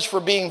famous for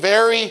being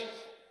very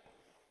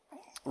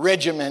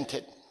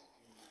regimented.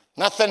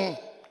 Nothing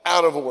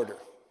out of order.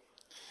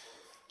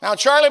 Now,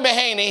 Charlie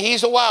Mahaney,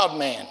 he's a wild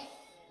man.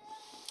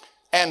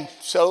 And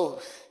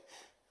so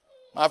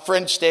my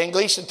friend Stan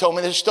Gleason told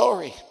me this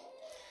story.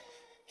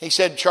 He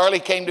said, Charlie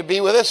came to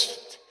be with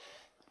us.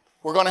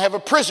 We're going to have a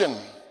prison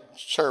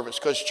service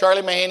because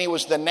Charlie Mahaney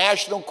was the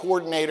national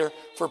coordinator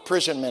for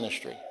prison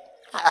ministry.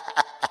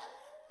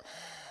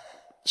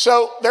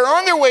 So they're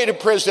on their way to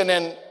prison,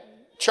 and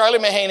Charlie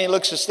Mahaney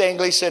looks at Stan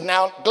Gleason and said,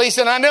 now,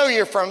 Gleason, I know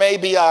you're from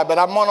ABI, but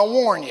I'm going to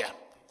warn you.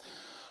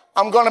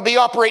 I'm going to be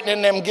operating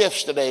in them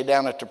gifts today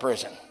down at the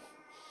prison.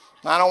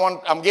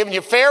 I'm giving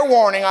you fair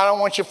warning. I don't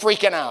want you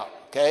freaking out,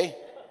 okay?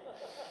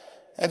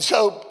 And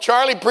so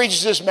Charlie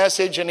preaches this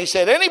message, and he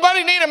said,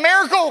 anybody need a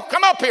miracle?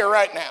 Come up here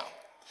right now.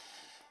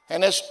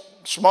 And this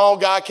small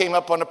guy came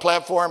up on the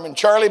platform, and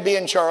Charlie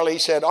being Charlie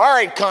said, all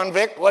right,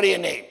 convict, what do you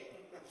need?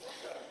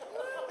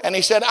 And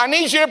he said, I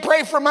need you to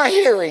pray for my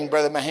hearing,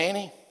 Brother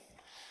Mahaney.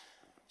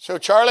 So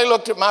Charlie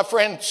looked at my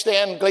friend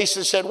Stan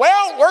Gleason and said,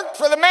 well, it worked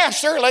for the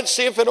master. Let's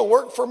see if it'll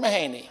work for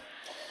Mahaney.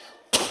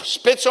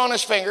 Spits on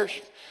his fingers,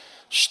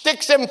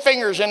 sticks them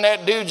fingers in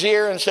that dude's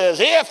ear and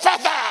says,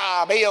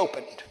 Ephphatha, be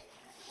opened.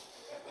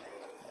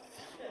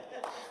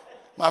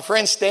 My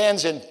friend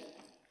stands in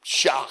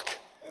shock.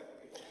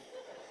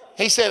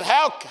 He said,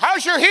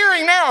 how's your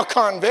hearing now,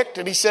 convict?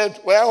 And he said,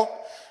 well,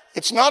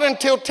 it's not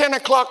until 10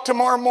 o'clock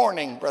tomorrow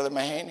morning, Brother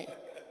Mahaney.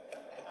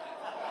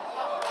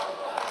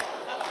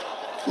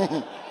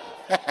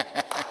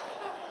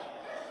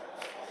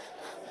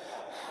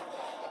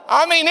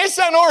 I mean, it's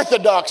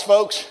unorthodox,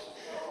 folks.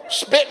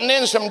 Spitting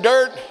in some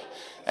dirt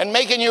and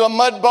making you a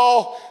mud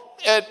ball.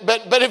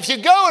 But if you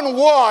go and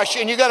wash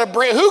and you got a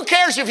brain, who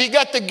cares if you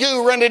got the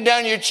goo running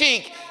down your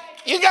cheek?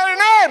 You got an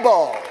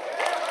eyeball.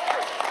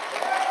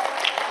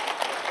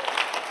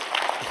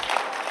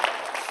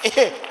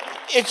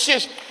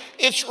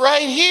 It's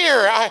right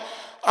here.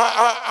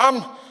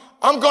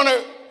 I'm going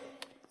to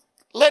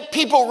let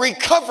people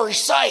recover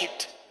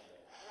sight.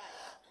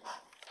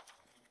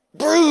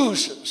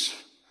 Bruises.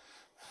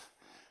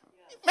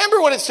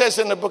 Remember what it says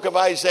in the book of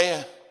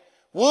Isaiah?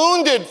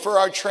 Wounded for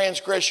our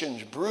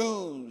transgressions,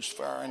 bruised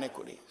for our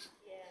iniquities.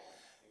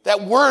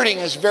 That wording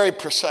is very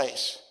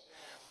precise.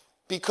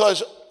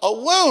 Because a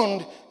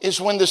wound is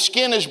when the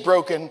skin is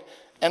broken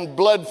and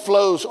blood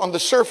flows on the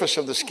surface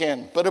of the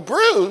skin. But a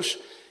bruise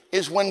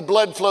is when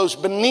blood flows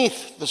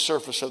beneath the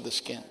surface of the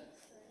skin.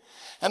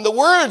 And the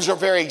words are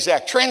very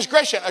exact.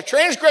 Transgression. A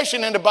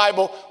transgression in the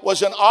Bible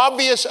was an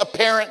obvious,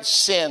 apparent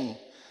sin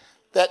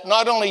that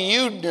not only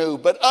you knew,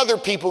 but other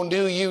people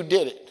knew you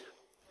did it.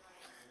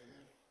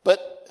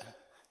 But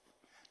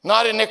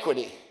not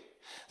iniquity.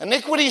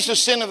 Iniquity is a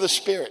sin of the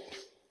spirit.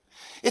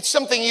 It's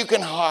something you can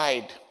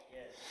hide.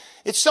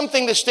 It's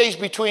something that stays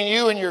between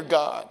you and your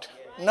God.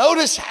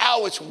 Notice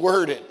how it's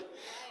worded.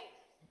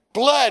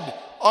 Blood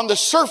on the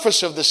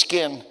surface of the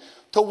skin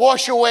to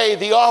wash away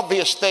the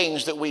obvious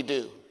things that we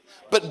do.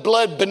 But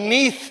blood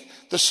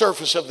beneath the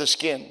surface of the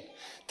skin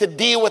to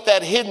deal with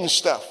that hidden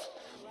stuff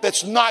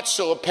that's not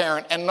so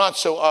apparent and not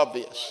so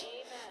obvious.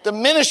 The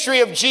ministry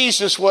of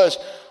Jesus was,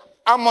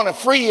 I'm going to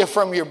free you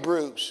from your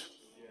bruise.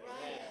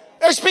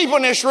 There's people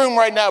in this room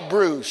right now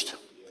bruised.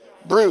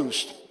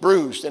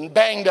 bruised and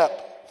banged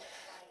up.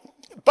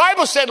 The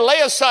Bible said, lay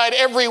aside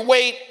every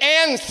weight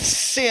and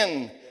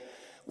sin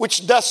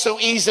which doth so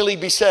easily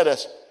beset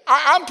us.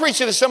 I'm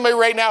preaching to somebody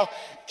right now.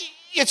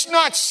 It's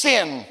not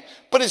sin,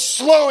 but it's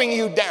slowing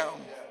you down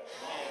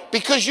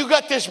because you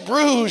got this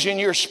bruise in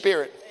your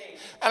spirit.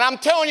 And I'm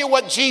telling you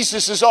what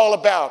Jesus is all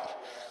about.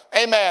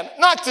 Amen.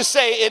 Not to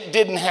say it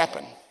didn't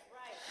happen.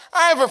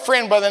 I have a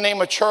friend by the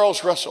name of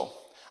Charles Russell.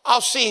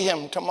 I'll see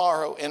him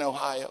tomorrow in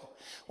Ohio.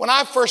 When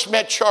I first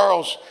met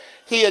Charles,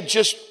 he had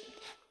just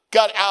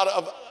got out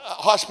of a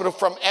hospital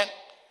from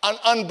an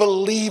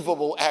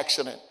unbelievable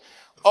accident.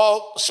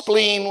 All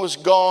spleen was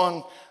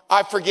gone.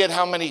 I forget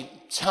how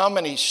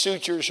many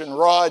sutures and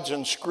rods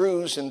and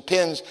screws and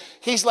pins.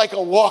 He's like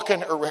a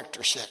walking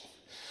erector set.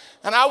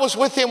 And I was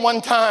with him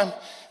one time,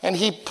 and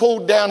he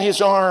pulled down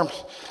his arm,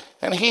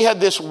 and he had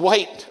this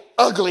white,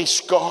 ugly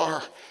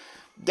scar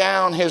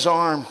down his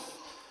arm.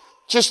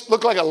 Just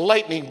looked like a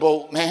lightning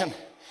bolt, man.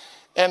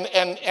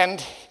 And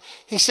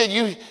he said,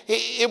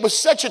 it was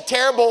such a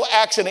terrible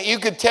accident. You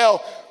could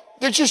tell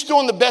they're just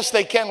doing the best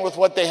they can with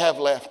what they have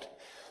left.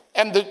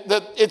 And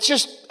it's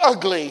just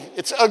ugly.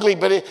 It's ugly,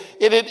 but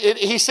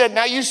he said,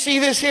 now you see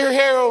this here,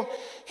 Harold?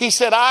 He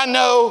said, I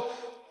know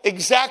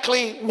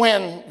exactly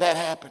when that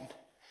happened.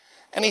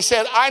 And he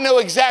said, I know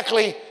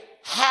exactly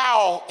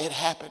how it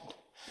happened.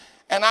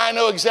 And I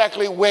know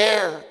exactly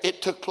where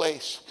it took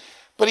place.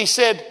 But he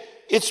said,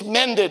 it's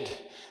mended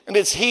and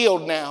it's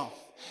healed now.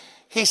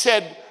 He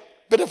said,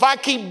 but if I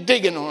keep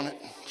digging on it,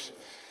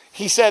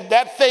 he said,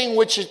 that thing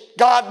which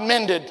God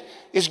mended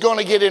is going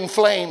to get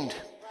inflamed.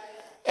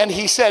 And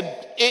he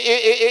said,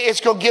 it's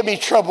going to give me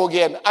trouble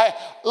again.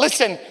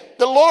 Listen,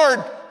 the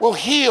Lord will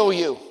heal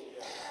you.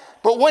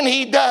 But when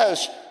he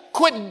does,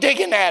 quit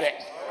digging at it.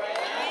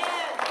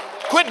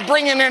 Quit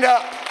bringing it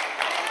up.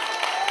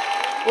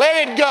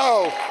 Let it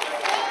go.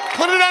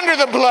 Put it under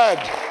the blood.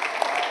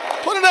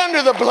 Put it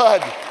under the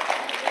blood.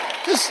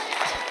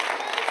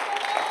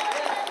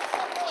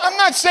 I'm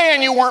not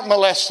saying you weren't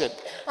molested.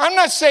 I'm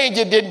not saying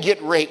you didn't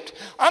get raped.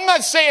 I'm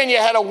not saying you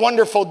had a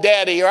wonderful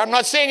daddy, or I'm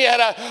not saying you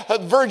had a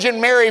Virgin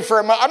Mary for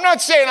a mother. I'm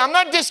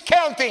not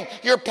discounting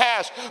your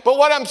past. But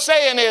what I'm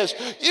saying is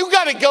you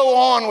got to go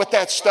on with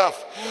that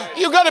stuff.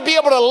 You got to be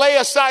able to lay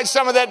aside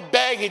some of that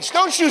baggage.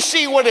 Don't you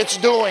see what it's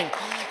doing?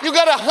 You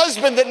got a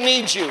husband that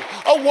needs you,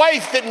 a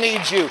wife that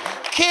needs you,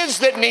 kids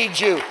that need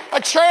you, a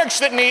church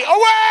that needs, a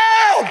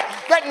world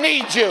that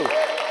needs you.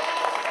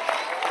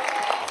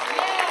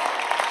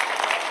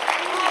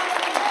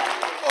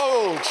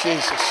 Oh,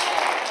 Jesus.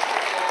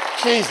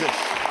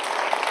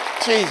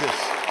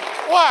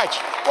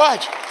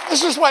 Watch.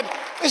 This is what,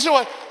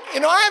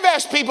 I've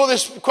asked people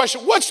this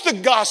question. What's the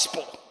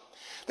gospel?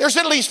 There's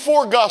at least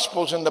 4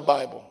 gospels in the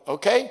Bible,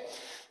 okay?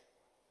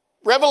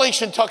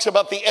 Revelation talks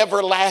about the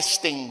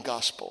everlasting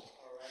gospel.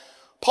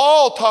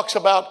 Paul talks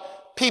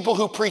about people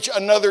who preach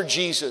another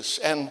Jesus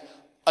and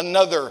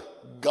another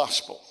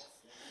gospel.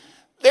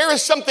 There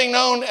is something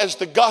known as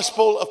the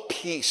gospel of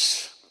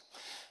peace.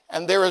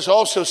 And there is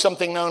also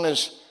something known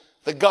as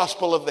the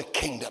gospel of the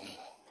kingdom.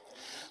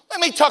 Let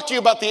me talk to you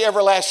about the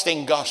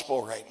everlasting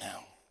gospel right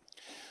now.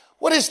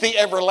 What is the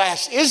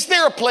everlasting? Is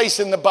there a place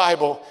in the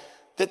Bible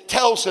that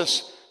tells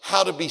us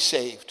how to be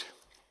saved?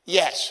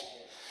 Yes.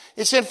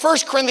 It's in 1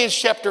 Corinthians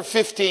chapter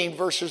 15,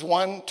 verses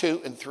 1,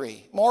 2, and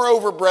 3.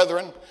 Moreover,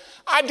 brethren,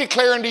 I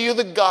declare unto you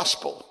the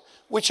gospel,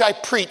 which I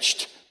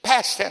preached,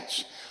 past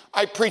tense,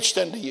 I preached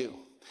unto you.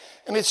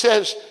 And it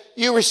says,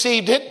 you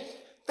received it,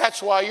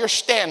 that's why you're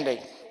standing.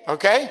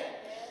 Okay?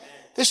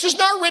 This is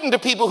not written to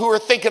people who are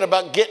thinking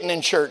about getting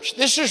in church.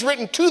 This is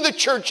written to the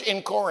church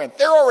in Corinth.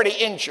 They're already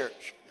in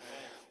church.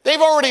 They've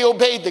already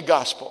obeyed the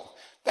gospel.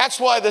 That's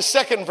why the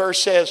second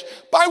verse says,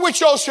 by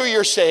which also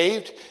you're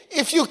saved,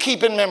 if you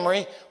keep in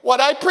memory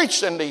what I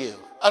preached unto you,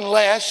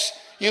 unless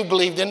you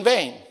believed in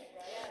vain.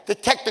 The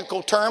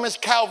technical term is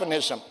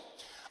Calvinism.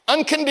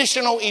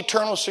 Unconditional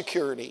eternal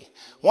security.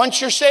 Once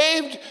you're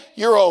saved,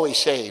 you're always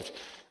saved.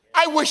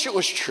 I wish it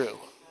was true.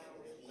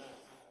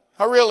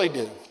 I really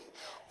do.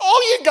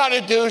 All you got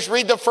to do is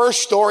read the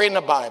first story in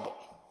the Bible.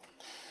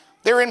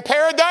 They're in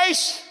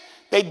paradise.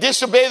 They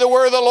disobey the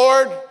word of the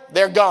Lord.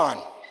 They're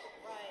gone.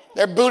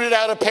 They're booted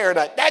out of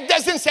paradise. That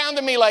doesn't sound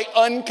to me like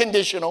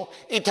unconditional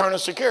eternal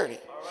security.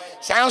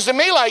 Sounds to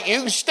me like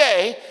you can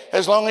stay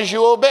as long as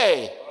you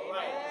obey.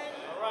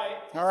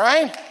 All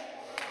right?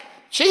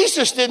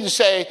 Jesus didn't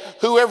say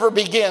whoever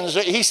begins.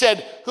 He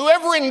said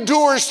whoever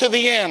endures to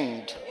the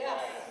end.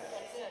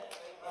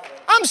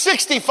 I'm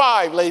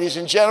 65, ladies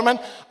and gentlemen.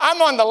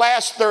 I'm on the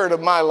last third of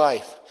my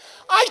life.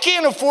 I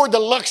can't afford the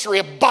luxury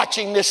of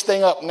botching this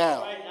thing up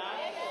now.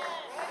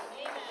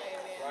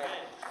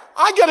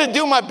 I got to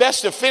do my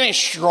best to finish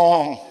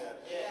strong.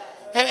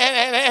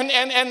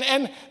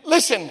 And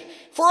listen,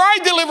 for I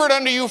delivered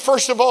unto you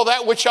first of all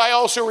that which I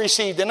also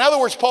received. In other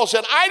words, Paul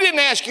said, I didn't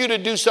ask you to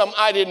do something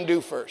I didn't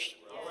do first.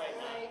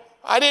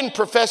 I didn't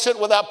profess it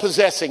without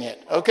possessing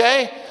it,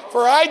 okay?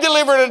 For I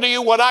delivered unto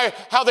you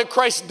how that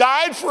Christ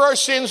died for our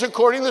sins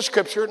according to the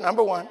scripture,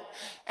 number one.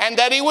 and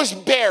that he was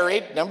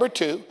buried, number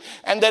 2,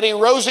 and that he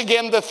rose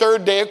again the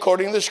third day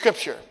according to the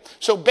scripture.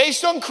 So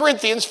based on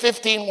Corinthians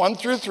 15, 1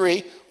 through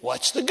 3,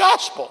 what's the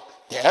gospel?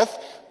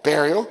 Death,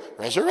 burial,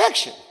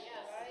 resurrection.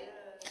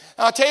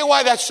 Now, I'll tell you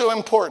why that's so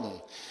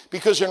important.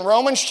 Because in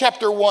Romans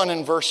chapter 1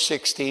 and verse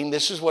 16,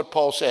 this is what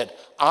Paul said.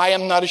 I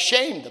am not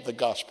ashamed of the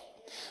gospel,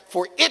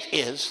 for it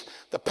is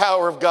the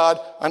power of God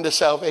unto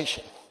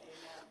salvation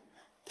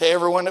to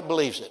everyone that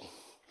believes it.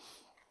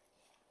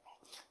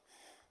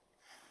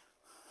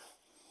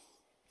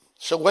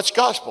 So what's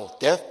gospel?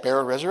 Death,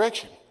 burial,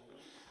 resurrection.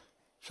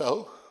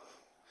 So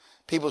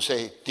people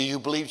say, do you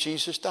believe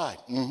Jesus died?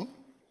 Mm-hmm. Do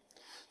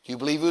you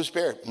believe he was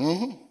buried?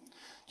 Mm-hmm.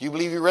 Do you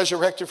believe he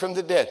resurrected from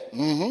the dead?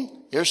 Mm-hmm.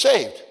 You're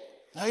saved.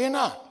 No, you're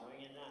not.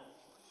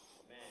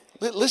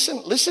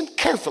 Listen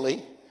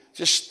carefully.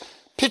 Just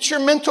pitch your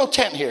mental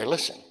tent here.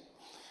 Listen.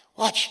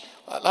 Watch.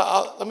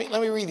 Let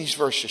me read these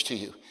verses to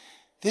you.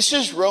 This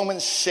is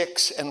Romans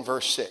 6 and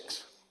verse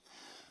 6.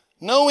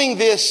 Knowing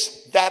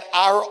this, that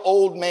our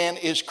old man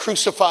is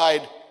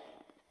crucified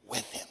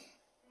with him.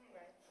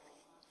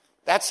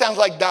 That sounds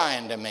like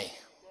dying to me.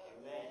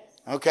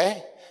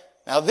 Okay?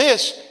 Now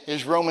this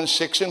is Romans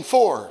 6 and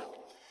 4.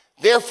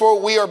 Therefore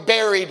we are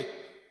buried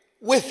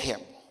with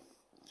him.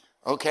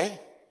 Okay?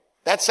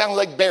 That sounds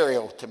like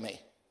burial to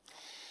me.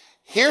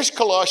 Here's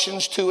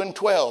Colossians 2 and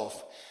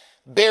 12.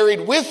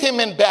 Buried with him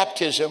in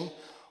baptism,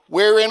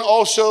 wherein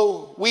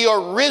also we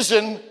are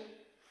risen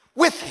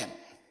with him.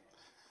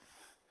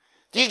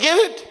 Do you get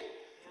it?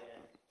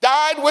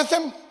 Died with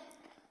him,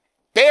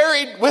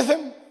 buried with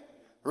him,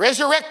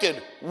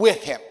 resurrected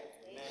with him.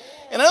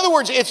 In other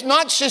words, it's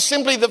not just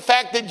simply the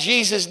fact that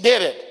Jesus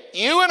did it.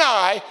 You and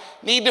I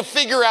need to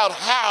figure out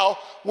how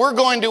we're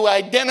going to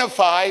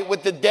identify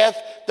with the death,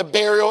 the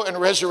burial, and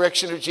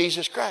resurrection of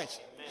Jesus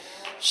Christ.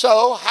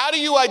 So, how do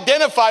you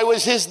identify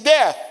with his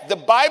death? The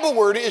Bible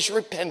word is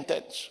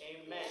repentance.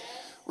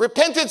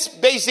 Repentance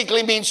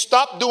basically means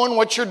stop doing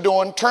what you're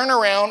doing, turn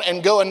around,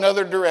 and go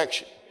another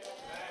direction.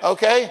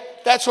 Okay?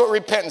 That's what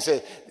repentance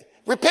is.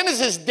 Repentance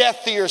is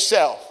death to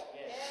yourself.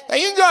 Now,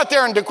 you can go out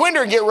there in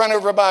DeQuinder and get run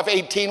over by an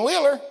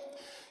 18-wheeler.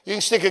 You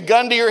can stick a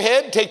gun to your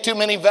head, take too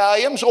many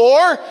Valiums,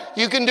 or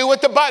you can do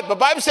what the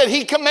Bible said.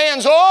 He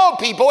commands all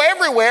people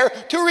everywhere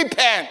to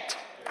repent,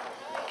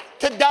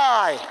 to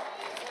die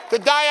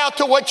out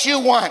to what you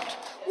want.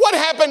 What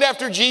happened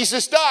after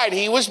Jesus died?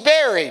 He was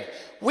buried.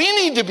 We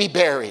need to be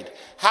buried.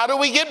 How do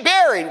we get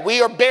buried?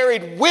 We are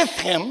buried with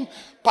him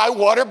by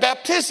water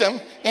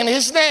baptism in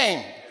his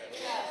name.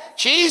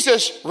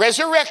 Jesus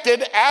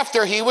resurrected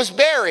after he was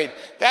buried.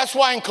 That's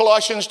why in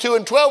Colossians 2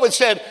 and 12 it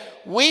said,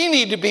 we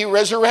need to be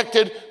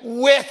resurrected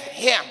with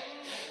him.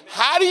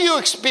 How do you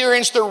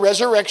experience the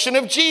resurrection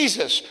of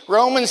Jesus?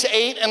 Romans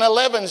 8 and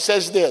 11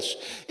 says this.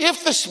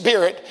 If the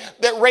spirit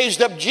that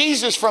raised up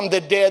Jesus from the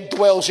dead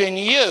dwells in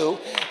you,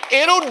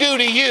 it'll do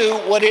to you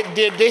what it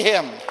did to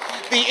him.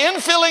 The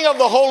infilling of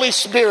the Holy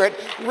Spirit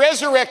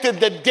resurrected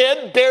the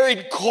dead,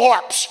 buried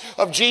corpse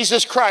of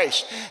Jesus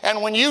Christ.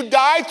 And when you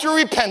die through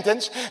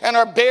repentance and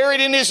are buried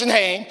in his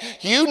name,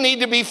 you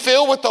need to be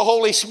filled with the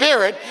Holy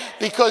Spirit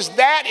because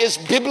that is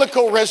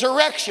biblical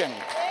resurrection.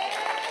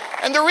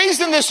 And the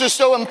reason this is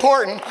so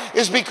important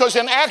is because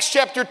in Acts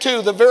chapter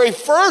 2, the very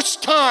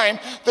first time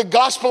the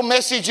gospel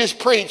message is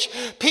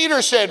preached,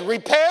 Peter said,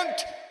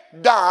 repent,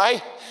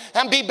 die,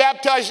 and be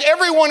baptized,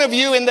 every one of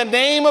you, in the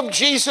name of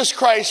Jesus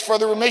Christ for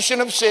the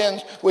remission of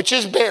sins, which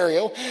is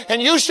burial,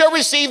 and you shall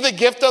receive the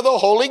gift of the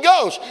Holy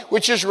Ghost,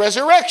 which is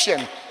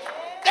resurrection.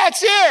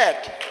 That's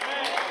it.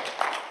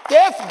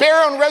 Death,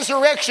 burial, and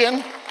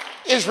resurrection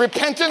is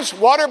repentance,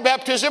 water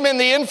baptism, and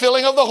the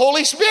infilling of the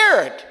Holy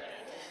Spirit.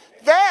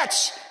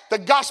 That's the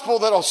gospel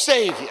that'll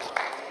save you.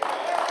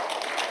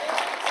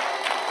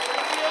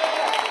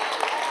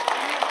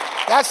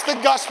 That's the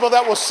gospel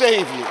that will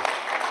save you.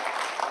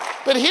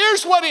 But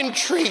here's what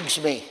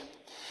intrigues me.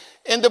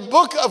 In the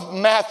book of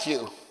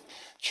Matthew,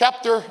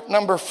 chapter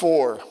number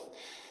 4,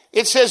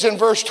 it says in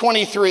verse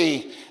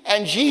 23,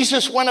 and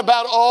Jesus went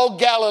about all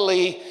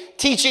Galilee,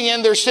 teaching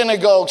in their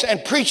synagogues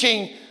and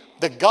preaching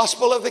the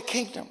gospel of the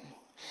kingdom,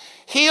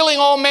 healing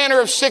all manner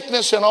of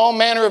sickness and all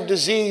manner of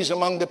disease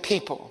among the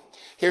people.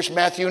 Here's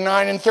Matthew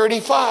 9 and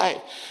 35.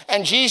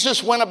 And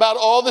Jesus went about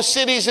all the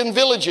cities and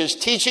villages,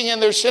 teaching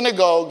in their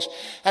synagogues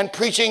and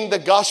preaching the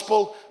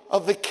gospel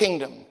of the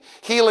kingdom,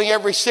 healing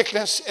every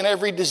sickness and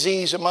every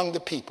disease among the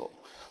people.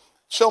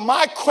 So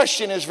my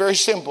question is very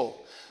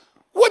simple.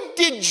 What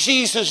did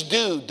Jesus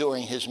do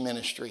during his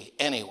ministry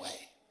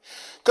anyway?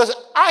 Because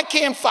I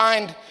can't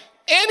find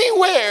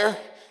anywhere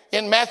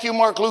in Matthew,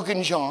 Mark, Luke,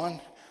 and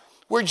John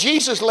where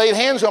Jesus laid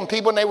hands on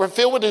people and they were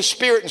filled with his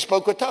Spirit and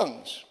spoke with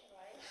tongues.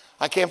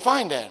 I can't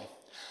find that.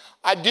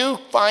 I do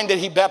find that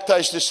he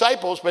baptized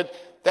disciples, but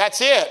that's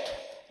it.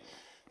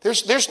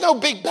 There's no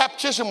big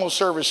baptismal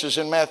services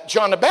in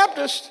John the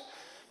Baptist,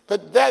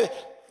 but that.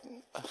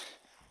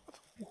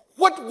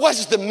 What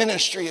was the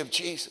ministry of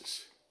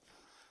Jesus?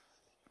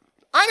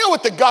 I know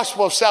what the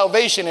gospel of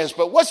salvation is,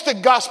 but what's the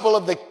gospel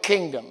of the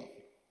kingdom?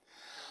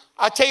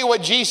 I'll tell you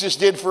what Jesus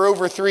did for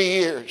over 3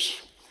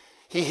 years.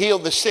 He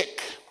healed the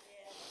sick.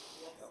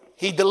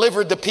 He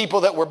delivered the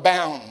people that were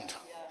bound.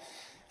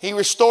 He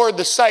restored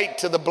the sight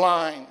to the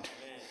blind.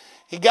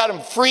 He got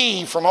them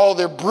free from all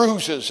their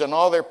bruises and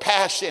all their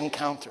past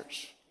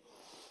encounters.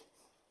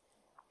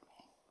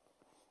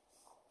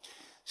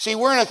 See,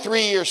 we're in a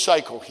 3-year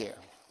cycle here.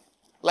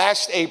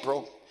 Last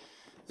April,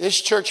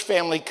 this church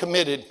family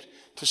committed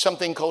to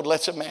something called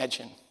Let's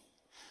Imagine,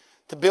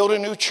 to build a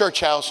new church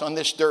house on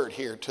this dirt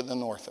here to the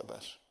north of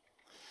us.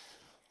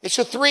 It's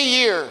a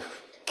 3-year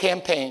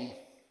campaign.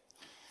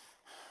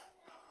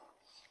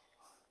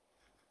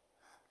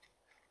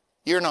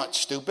 You're not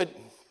stupid.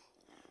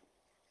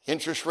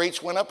 Interest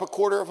rates went up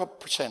 0.25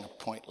 percentage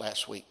point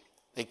last week.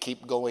 They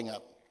keep going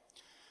up.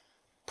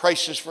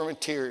 Prices for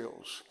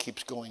materials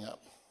keeps going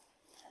up.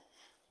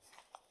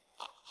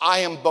 I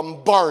am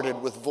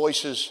bombarded with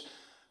voices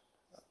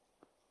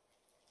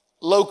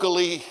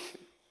locally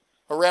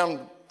around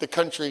the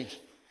country.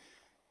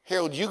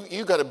 Harold,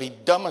 you got to be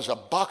dumb as a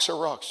box of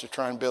rocks to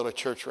try and build a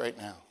church right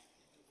now.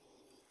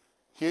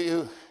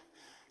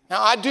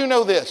 Now, I do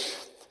know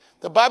this.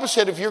 The Bible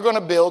said if you're going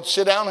to build,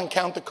 sit down and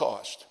count the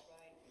cost.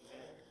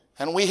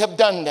 And we have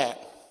done that.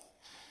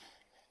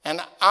 And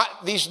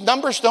these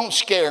numbers don't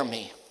scare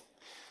me.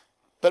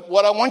 But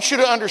what I want you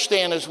to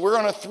understand is we're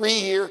on a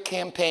 3-year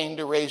campaign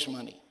to raise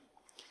money.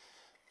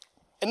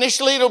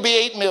 Initially, it'll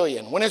be $8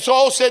 million. When it's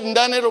all said and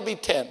done, it'll be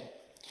 10.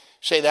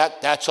 Say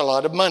that's a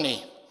lot of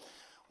money.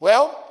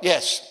 Well,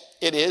 yes,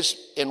 it is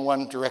in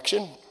one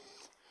direction.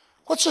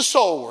 What's a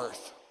soul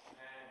worth?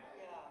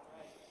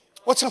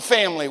 What's a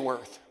family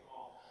worth?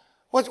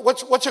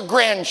 What's a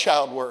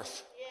grandchild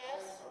worth?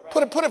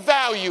 Put a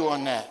value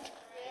on that.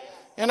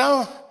 You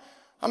know,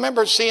 I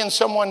remember seeing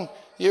someone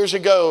years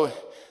ago,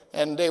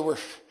 and they were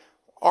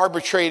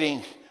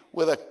arbitrating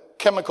with a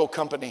chemical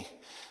company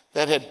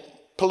that had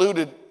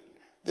polluted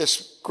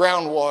this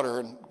groundwater,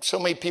 and so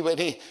many people.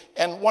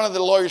 And one of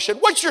the lawyers said,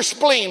 "What's your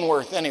spleen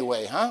worth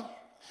anyway, huh?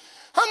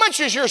 How much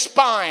is your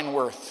spine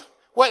worth?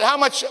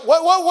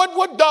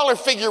 What dollar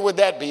figure would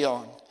that be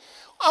on?"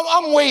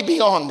 I'm way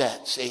beyond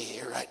that. See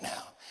here right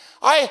now.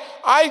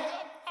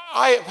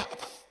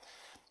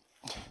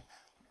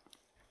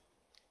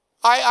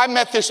 I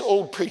met this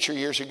old preacher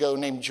years ago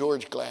named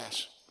George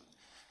Glass.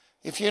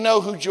 If you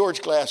know who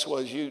George Glass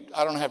was,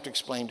 I don't have to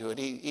explain to it.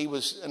 He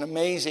was an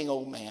amazing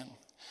old man.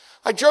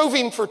 I drove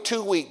him for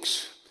 2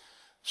 weeks,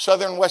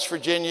 southern West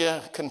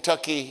Virginia,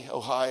 Kentucky,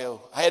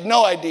 Ohio. I had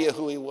no idea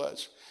who he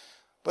was.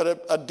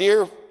 But a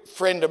dear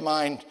friend of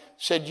mine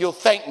said, "You'll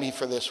thank me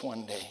for this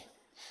one day."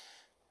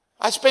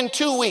 I spent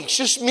 2 weeks,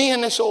 just me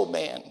and this old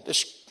man,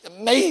 this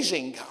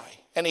amazing guy.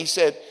 And he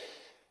said,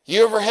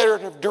 "You ever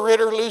heard of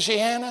DeRidder,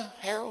 Louisiana,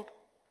 Harold?"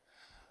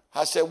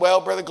 I said,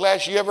 "Well, Brother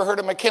Glass, you ever heard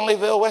of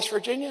McKinleyville, West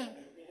Virginia?"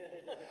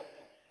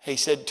 He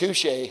said,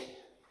 "Touche."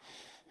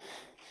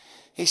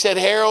 He said,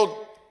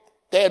 "Harold,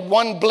 they had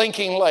one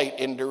blinking light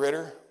in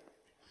DeRidder.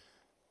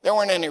 There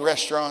weren't any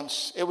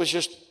restaurants. It was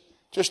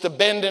just a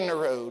bend in the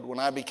road when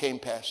I became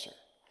pastor."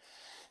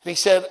 And he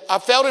said, "I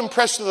felt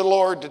impressed with the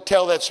Lord to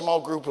tell that small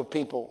group of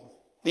people,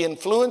 the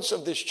influence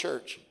of this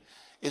church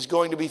is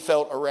going to be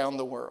felt around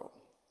the world."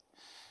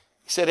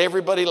 He said,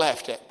 everybody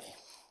laughed at me.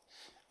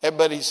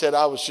 Everybody said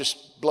I was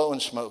just blowing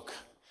smoke.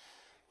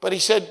 But he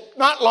said,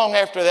 not long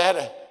after that,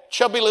 a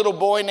chubby little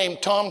boy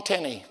named Tom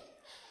Tenney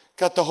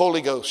got the Holy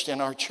Ghost in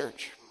our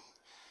church.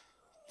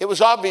 It was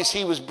obvious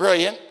he was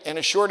brilliant. In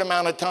a short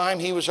amount of time,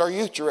 he was our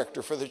youth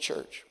director for the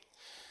church.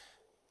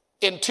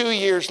 In 2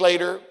 years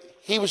later,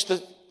 he was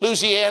the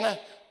Louisiana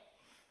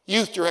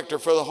youth director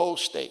for the whole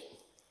state.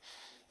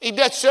 He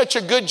did such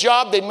a good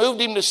job, they moved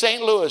him to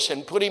St. Louis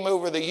and put him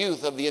over the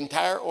youth of the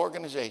entire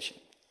organization.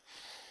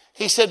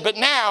 He said, but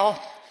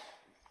now,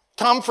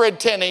 Tom Fred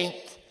Tenney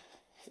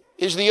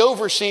is the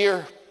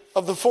overseer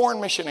of the Foreign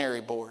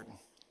Missionary Board.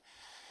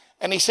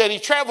 And he said he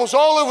travels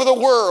all over the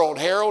world,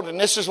 Harold, and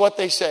this is what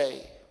they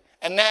say.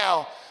 And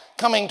now,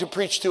 coming to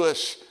preach to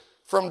us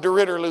from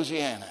DeRidder,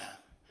 Louisiana,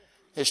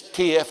 is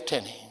T.F.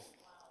 Tenney.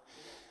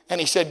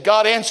 And he said,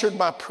 God answered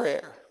my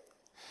prayer.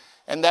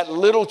 And that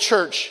little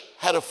church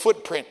had a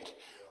footprint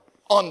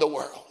on the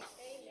world.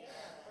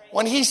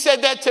 When he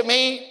said that to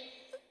me,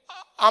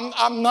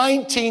 I'm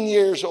 19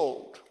 years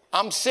old.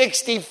 I'm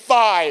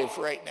 65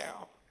 right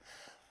now.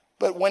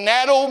 But when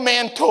that old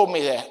man told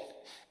me that,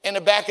 in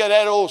the back of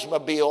that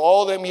Oldsmobile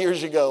all them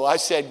years ago, I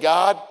said,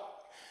 God,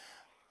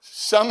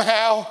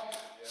 somehow,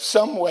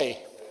 some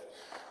way,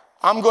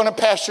 I'm going to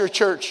pastor a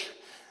church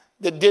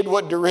that did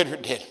what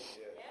DeRidder did.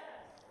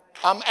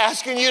 I'm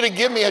asking you to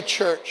give me a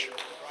church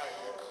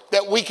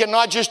that we can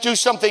not just do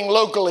something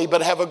locally,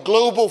 but have a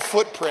global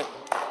footprint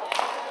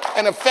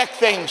and affect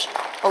things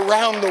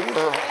around the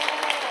world.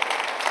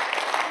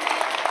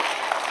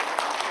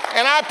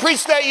 And I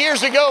preached that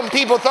years ago and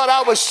people thought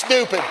I was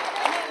stupid.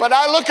 But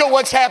I look at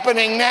what's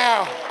happening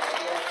now.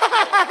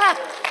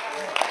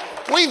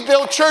 We've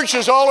built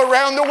churches all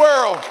around the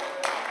world.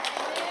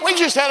 We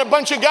just had a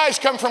bunch of guys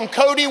come from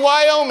Cody,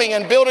 Wyoming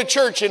and build a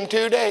church in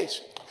 2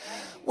 days.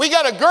 We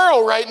got a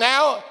girl right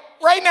now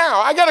Right now,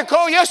 I got a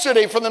call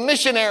yesterday from the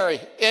missionary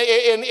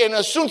in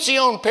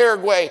Asuncion,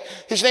 Paraguay.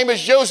 His name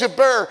is Joseph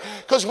Burr,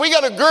 because we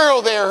got a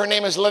girl there. Her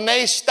name is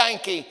Lene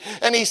Steinke.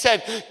 And he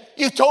said,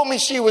 you told me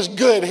she was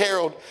good,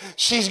 Harold.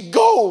 She's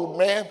gold,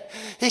 man.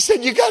 He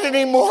said, you got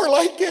any more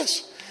like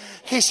this?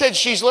 He said,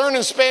 she's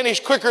learning Spanish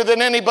quicker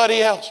than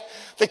anybody else.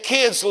 The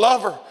kids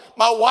love her.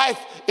 My wife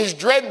is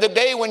dreading the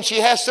day when she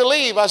has to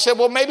leave. I said,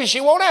 well, maybe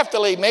she won't have to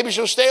leave. Maybe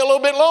she'll stay a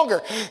little bit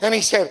longer. And he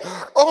said,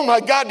 oh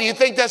my God, do you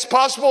think that's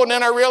possible? And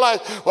then I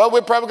realized, well,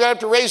 we're probably going to have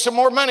to raise some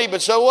more money,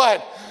 but so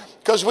what?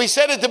 Because we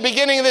said at the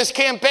beginning of this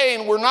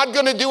campaign, we're not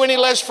going to do any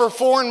less for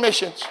foreign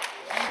missions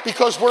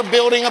because we're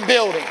building a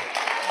building.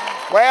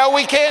 Well,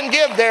 we can't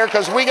give there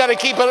because we got to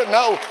keep it.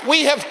 No,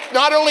 we have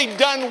not only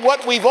done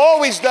what we've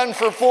always done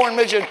for foreign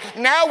missions,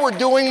 now we're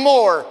doing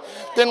more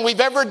than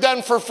we've ever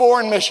done for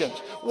foreign missions.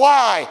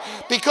 Why?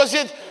 Because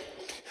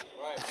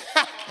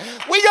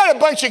we got a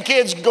bunch of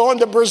kids going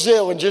to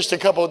Brazil in just a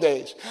couple of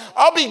days.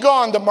 I'll be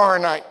gone tomorrow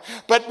night.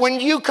 But when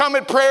you come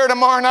at prayer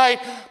tomorrow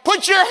night,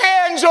 put your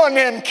hands on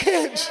them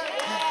kids.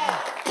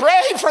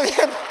 Pray for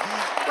them.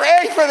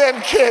 Pray for them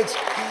kids.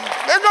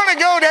 They're going to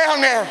go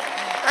down there.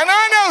 And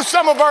I know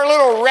some of our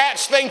little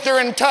rats think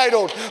they're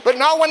entitled, but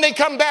not when they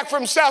come back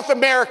from South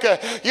America.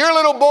 Your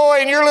little boy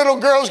and your little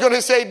girl's going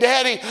to say,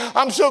 Daddy,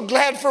 I'm so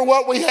glad for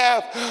what we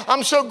have.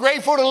 I'm so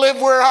grateful to live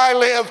where I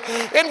live.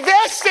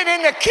 Investing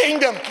in the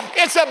kingdom,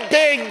 it's a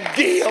big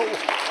deal.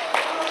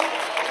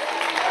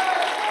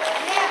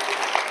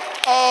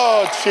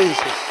 Oh, Jesus.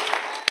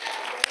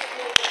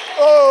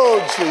 Oh,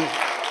 Jesus.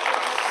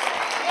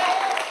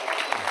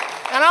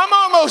 And I'm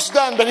almost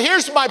done, but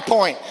here's my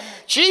point.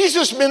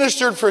 Jesus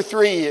ministered for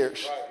 3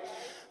 years.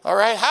 All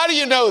right. How do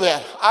you know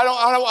that?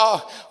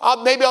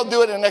 Maybe I'll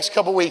do it in the next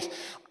couple weeks.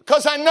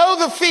 Because I know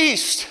the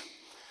feast.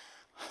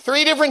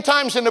 3 different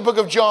times in the book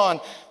of John.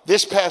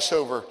 This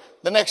Passover,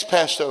 the next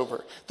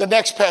Passover, the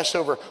next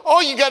Passover.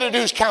 All you got to do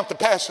is count the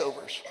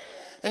Passovers.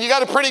 And you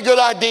got a pretty good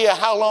idea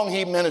how long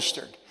he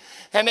ministered.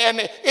 And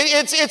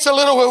it's a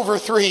little over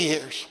 3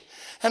 years.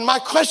 And my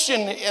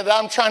question that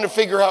I'm trying to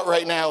figure out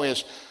right now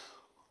is,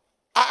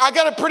 I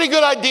got a pretty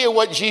good idea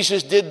what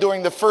Jesus did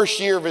during the first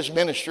year of his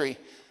ministry.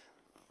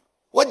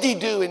 What did he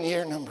do in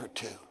year number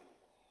 2?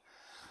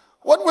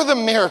 What were the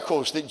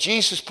miracles that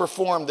Jesus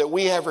performed that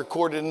we have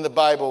recorded in the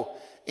Bible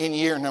in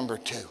year number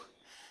 2?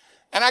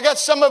 And I got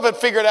some of it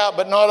figured out,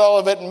 but not all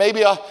of it. And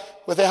maybe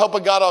with the help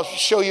of God, I'll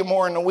show you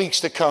more in the weeks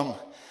to come.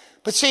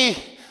 But see,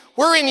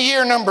 we're in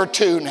year number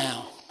 2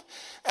 now.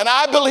 And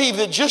I believe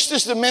that just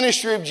as the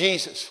ministry of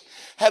Jesus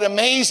had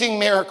amazing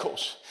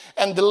miracles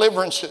and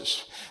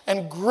deliverances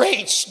and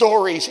great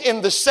stories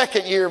in the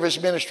second year of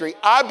his ministry,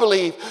 I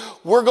believe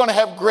we're going to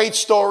have great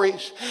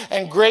stories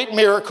and great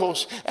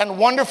miracles and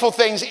wonderful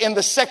things in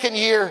the second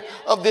year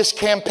of this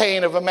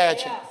campaign of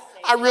Imagine. Yes,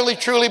 I really,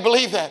 truly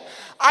believe that.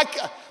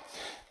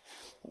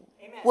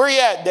 Where are you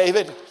at,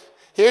 David?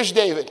 Here's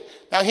David.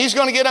 Now, he's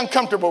going to get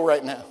uncomfortable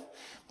right now.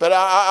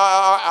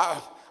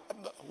 But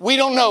we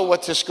don't know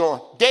what this is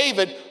going.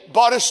 David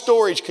bought a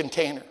storage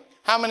container.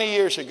 How many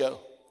years ago?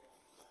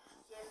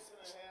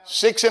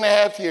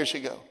 6.5 years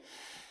ago.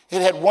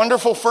 It had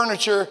wonderful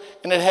furniture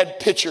and it had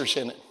pictures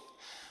in it.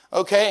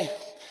 Okay?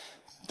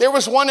 There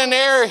was one in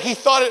there, he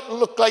thought it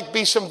looked like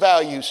be some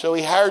value, so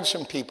he hired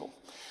some people.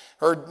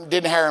 Or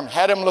didn't hire them,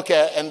 had them look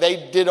at it, and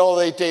they did all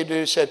they did.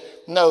 They said,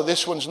 no,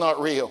 this one's not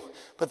real.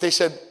 But they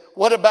said,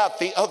 what about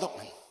the other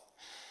one?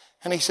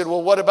 And he said,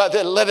 well, what about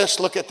that? Let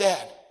us look at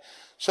that.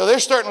 So they're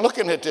starting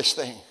looking at this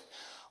thing.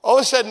 All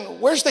of a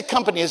sudden, where's the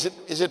company? Is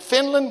it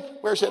Finland?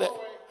 Where's it at?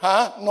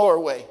 Huh?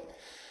 Norway.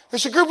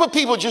 There's a group of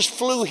people just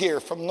flew here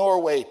from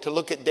Norway to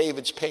look at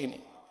David's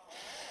painting.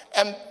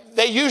 And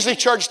they usually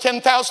charge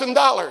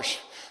 $10,000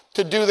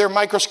 to do their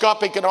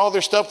microscopic and all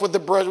their stuff with the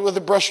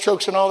brush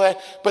strokes and all that.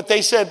 But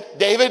they said,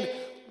 David,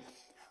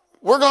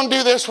 we're going to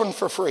do this one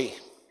for free.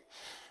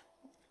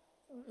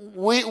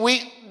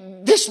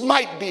 This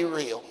might be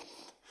real.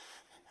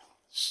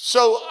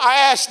 So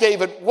I asked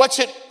David, what's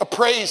it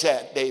appraised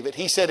at, David?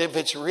 He said, if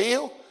it's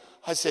real?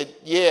 I said,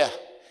 yeah.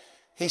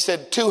 He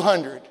said,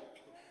 200.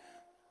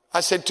 I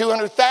said,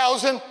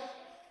 200,000?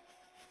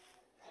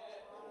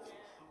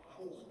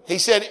 He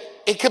said,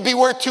 it could be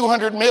worth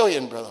 200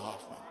 million, Brother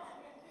Hoffman.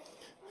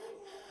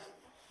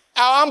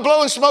 Now, I'm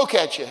blowing smoke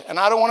at you, and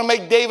I don't want to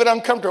make David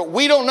uncomfortable.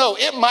 We don't know.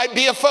 It might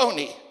be a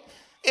phony.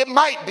 It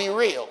might be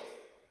real.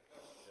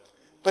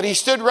 But he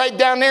stood right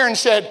down there and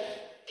said,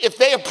 if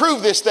they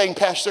approve this thing,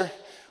 Pastor,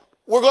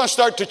 we're going to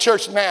start the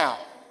church now.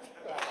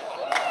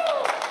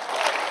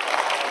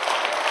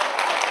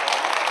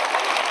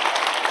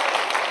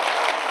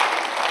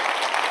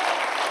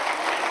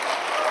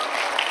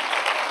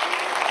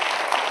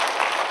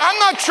 I'm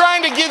not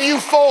trying to give you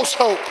false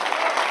hope,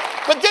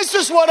 but this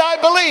is what I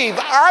believe.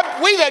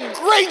 We've had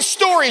great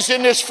stories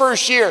in this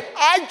first year.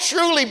 I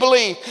truly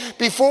believe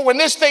when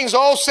this thing's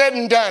all said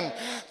and done,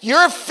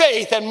 your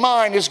faith and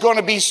mine is going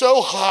to be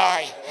so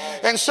high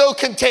and so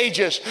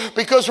contagious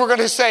because we're going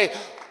to say,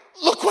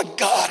 look what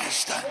God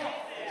has done.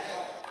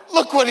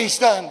 Look what he's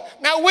done.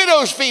 Now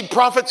widows feed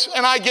prophets,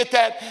 and I get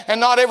that.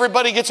 And not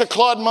everybody gets a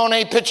Claude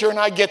Monet picture, and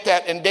I get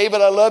that. And David,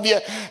 I love you,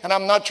 and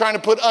I'm not trying to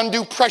put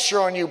undue pressure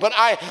on you. But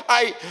I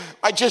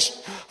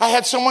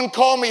had someone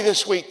call me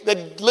this week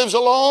that lives a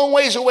long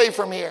ways away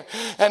from here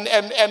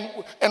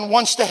and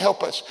wants to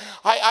help us.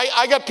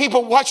 I got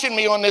people watching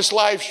me on this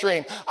live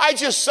stream. I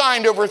just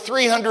signed over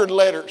 300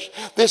 letters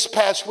this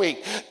past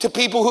week to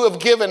people who have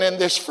given in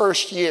this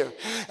first year.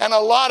 And a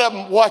lot of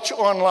them watch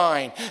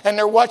online, and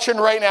they're watching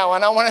right now.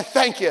 And I want to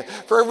thank you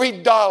for every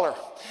dollar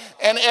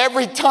and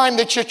every time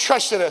that you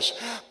trusted us.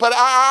 But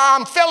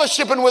I'm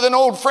fellowshipping with an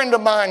old friend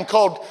of mine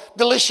called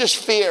Delicious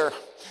Fear.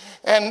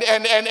 And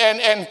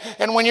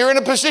when you're in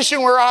a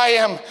position where I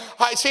am,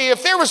 I see,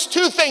 if there was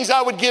two things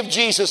I would give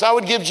Jesus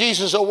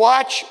a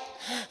watch,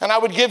 and I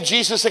would give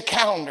Jesus a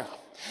calendar.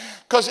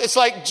 Because it's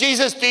like,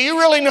 Jesus, do you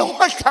really know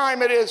what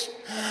time it is?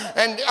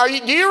 And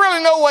do you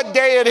really know what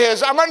day it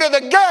is? I'm under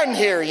the gun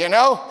here, you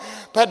know.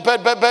 But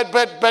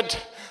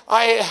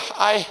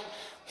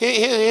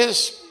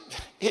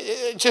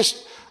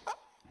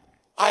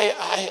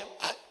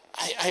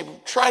I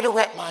try to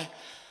wrap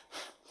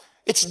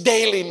it's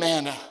daily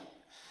manna.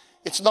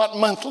 It's not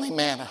monthly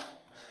manna.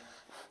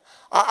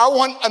 I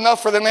want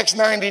enough for the next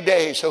 90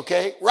 days,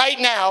 okay? Right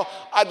now,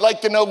 I'd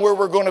like to know where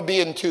we're going to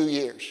be in 2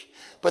 years.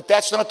 But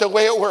that's not the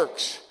way it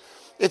works.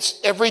 It's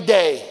every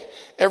day.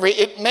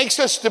 It makes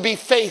us to be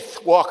faith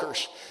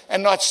walkers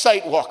and not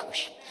sight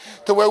walkers.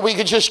 To where we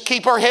could just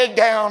keep our head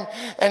down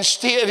and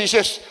steer.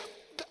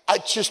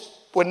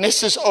 When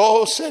this is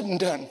all said and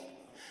done,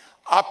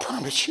 I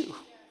promise you,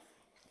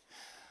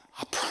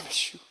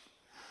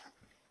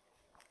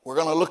 we're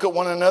going to look at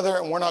one another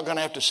and we're not going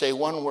to have to say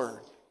one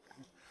word.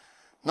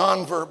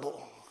 Nonverbal.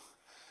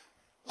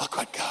 Look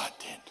what God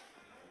did.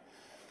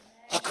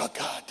 Look what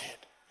God did.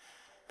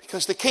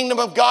 Because the kingdom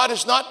of God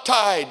is not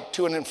tied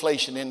to an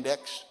inflation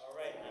index.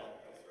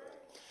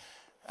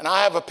 And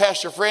I have a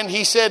pastor friend,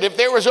 he said, if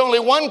there was only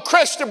one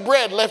crust of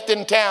bread left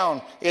in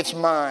town, it's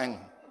mine.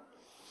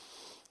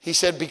 He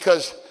said,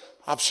 because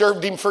I've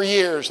served him for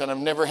years and I've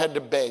never had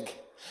to beg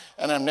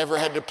and I've never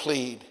had to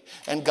plead.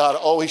 And God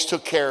always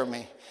took care of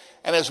me.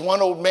 And as one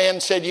old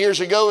man said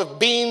years ago, if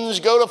beans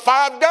go to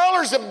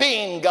 $5 a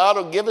bean, God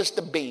will give us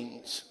the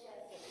beans.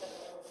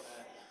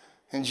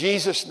 In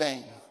Jesus'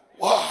 name.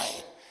 Why?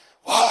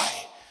 Why?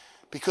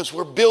 Because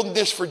we're building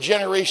this for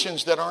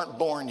generations that aren't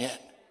born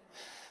yet.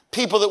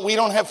 People that we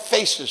don't have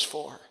faces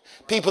for.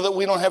 People that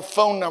we don't have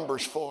phone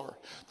numbers for.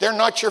 They're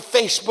not your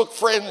Facebook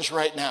friends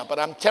right now, but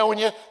I'm telling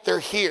you, they're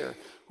here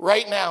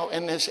right now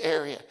in this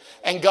area.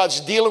 And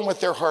God's dealing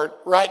with their heart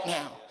right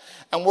now.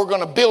 And we're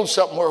going to build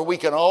something where we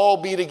can all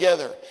be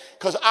together.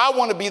 Because I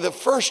want to be the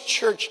first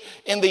church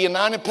in the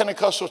United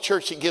Pentecostal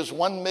Church that gives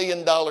 $1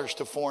 million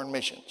to foreign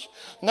missions.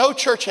 No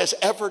church has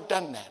ever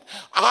done that.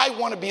 I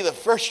want to be the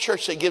first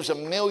church that gives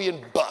 $1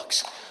 million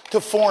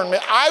to foreign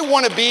missions. I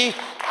want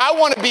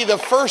to be the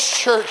first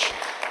church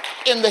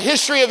in the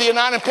history of the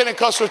United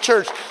Pentecostal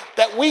Church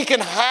that we can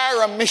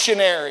hire a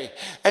missionary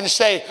and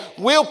say,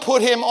 we'll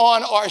put him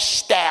on our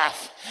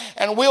staff.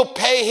 And we'll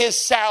pay his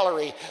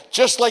salary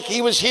just like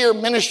he was here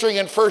ministering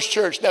in First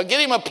Church. Now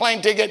get him a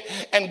plane ticket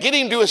and get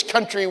him to his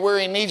country where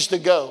he needs to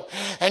go.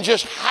 And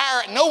just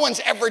hire it. No one's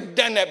ever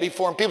done that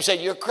before. And people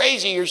say, you're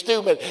crazy, you're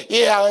stupid.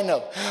 Yeah, I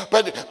know.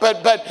 But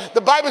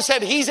the Bible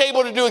said he's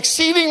able to do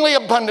exceedingly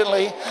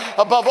abundantly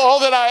above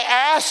all that I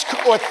ask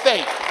or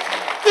think.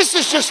 This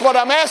is just what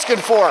I'm asking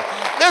for.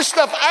 There's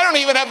stuff I don't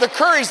even have the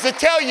courage to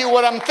tell you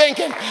what I'm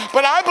thinking.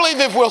 But I believe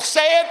if we'll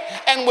say it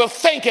and we'll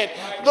think it,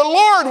 the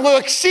Lord will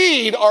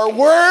exceed our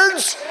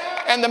words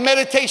and the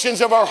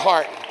meditations of our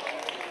heart.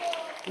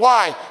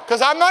 Why?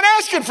 Because I'm not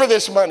asking for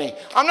this money.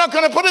 I'm not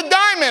going to put a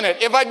dime in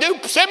it. If I do,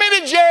 send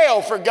me to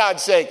jail for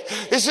God's sake.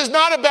 This is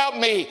not about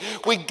me.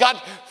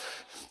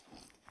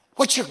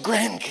 What's your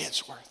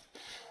grandkids worth?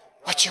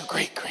 What's your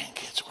great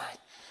grandkids worth?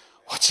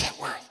 What's that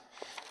worth?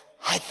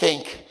 I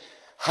think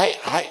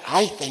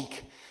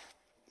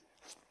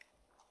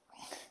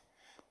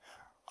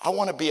I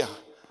want to be a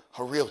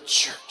real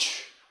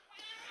church.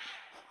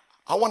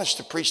 I want us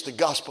to preach the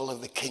gospel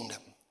of the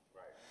kingdom.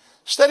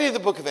 Study the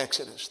book of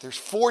Exodus. There's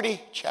 40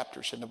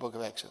 chapters in the book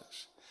of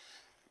Exodus.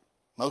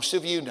 Most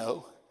of you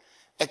know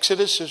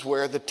Exodus is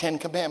where the 10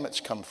 commandments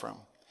come from.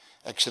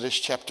 Exodus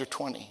chapter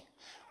 20.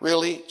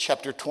 Really,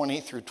 chapter 20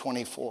 through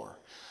 24.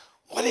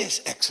 What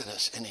is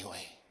Exodus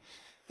anyway?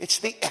 It's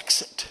the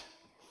exit.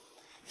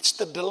 It's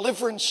the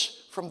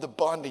deliverance from the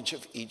bondage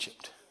of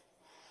Egypt.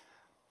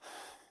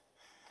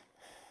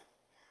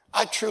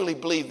 I truly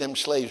believe them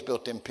slaves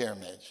built them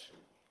pyramids.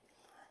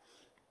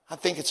 I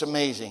think it's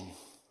amazing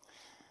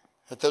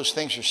that those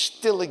things are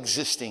still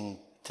existing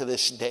to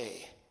this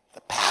day.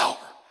 The power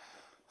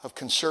of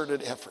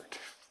concerted effort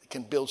that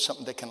can build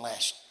something that can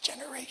last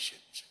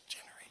generations and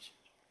generations.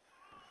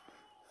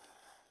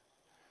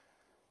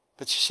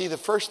 But you see, the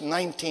first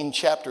 19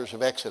 chapters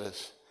of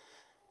Exodus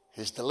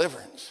is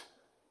deliverance.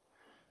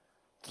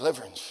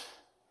 Deliverance.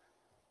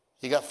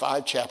 You got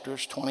 5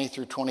 chapters, 20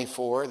 through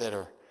 24, that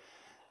are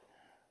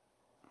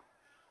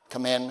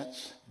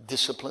commandments,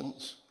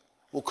 disciplines,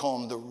 We'll call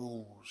them the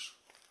rules.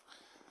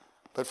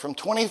 But from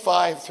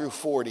 25 through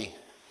 40,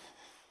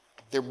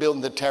 they're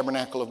building the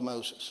tabernacle of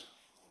Moses.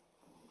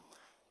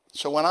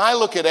 So when I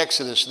look at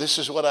Exodus, this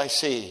is what I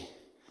see.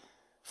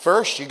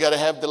 First, you got to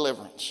have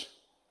deliverance.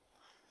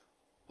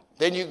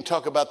 Then you can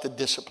talk about the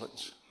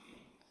disciplines.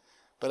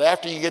 But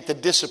after you get the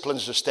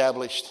disciplines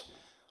established,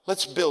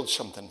 let's build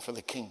something for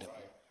the kingdom.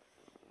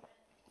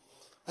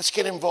 Let's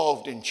get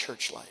involved in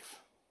church life.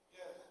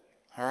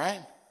 All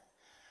right?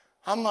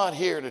 I'm not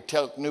here to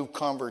tell new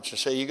converts to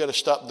say, you got to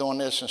stop doing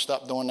this and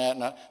stop doing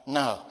that.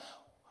 No.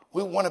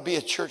 We want to be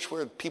a church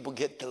where people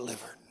get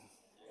delivered.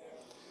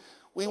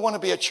 We want to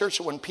be a church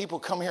that when people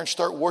come here and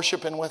start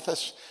worshiping with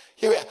us,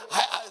 here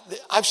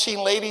I've seen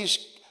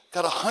ladies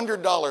got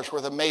 $100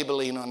 worth of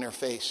Maybelline on their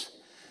face.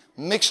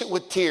 Mix it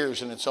with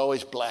tears and it's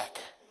always black.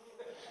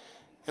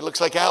 It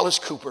looks like Alice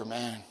Cooper,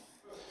 man.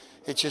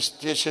 It's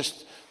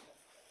just,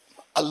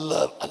 I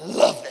love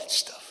that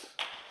stuff.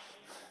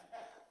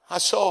 I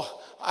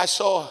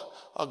saw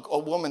a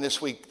woman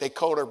this week. They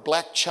called her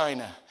Black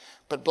China.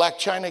 But Black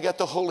China got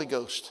the Holy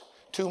Ghost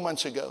 2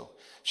 months ago.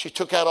 She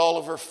took out all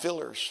of her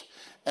fillers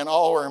and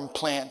all her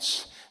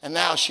implants. And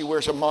now she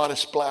wears a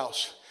modest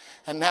blouse.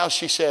 And now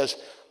she says,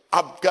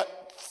 I've got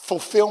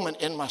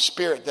fulfillment in my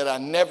spirit that I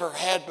never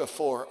had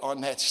before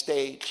on that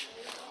stage.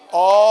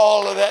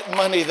 All of that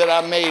money that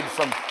I made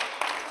from,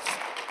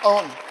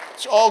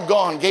 it's all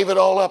gone. Gave it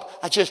all up.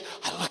 I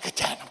look at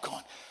that and I'm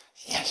going,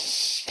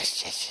 yes,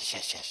 yes, yes, yes,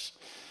 yes, yes.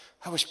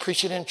 I was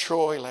preaching in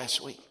Troy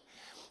last week.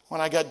 When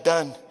I got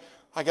done,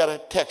 I got a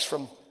text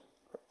from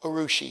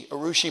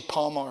Arushi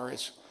Palmar.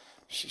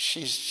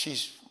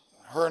 She's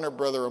her and her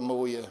brother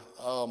Amulia.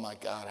 Oh my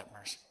God, have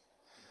mercy.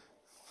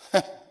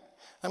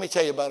 Let me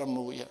tell you about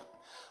Amulia.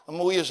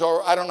 Amulia's,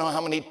 I don't know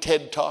how many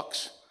TED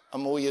Talks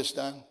Amulia's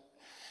done.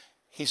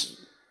 He's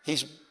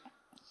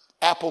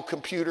Apple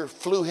Computer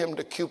flew him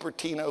to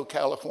Cupertino,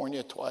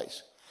 California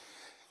twice.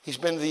 He's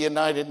been to the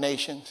United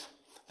Nations.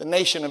 The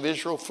nation of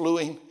Israel flew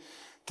him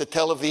to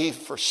Tel Aviv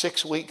for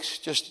 6 weeks.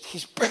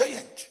 He's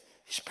brilliant.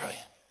 He's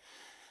brilliant.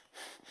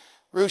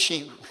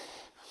 Rushi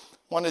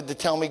wanted to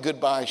tell me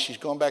goodbye. She's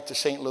going back to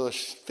St. Louis,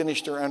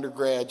 finished her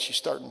undergrad.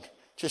 She's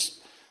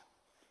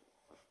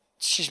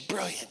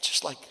brilliant.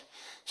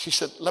 She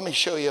said, let me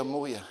show you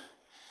Amulia.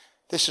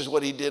 This is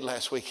what he did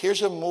last week.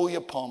 Here's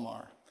Amulia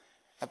Palmar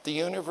at the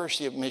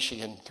University of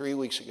Michigan 3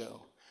 weeks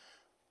ago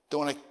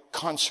doing a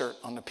concert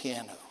on the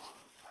piano.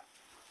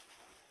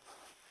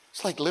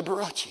 It's like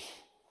Liberace.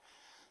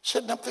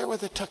 Sitting up there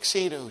with a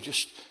tuxedo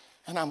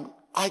and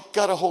I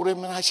got a hold of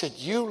him and I said,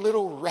 you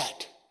little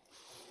rat.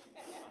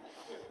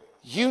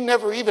 You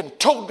never even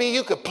told me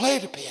you could play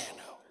the piano.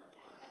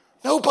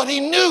 Nobody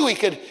knew he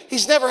could.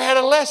 He's never had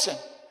a lesson.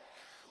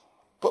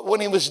 But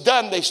when he was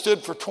done, they stood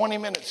for 20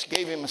 minutes,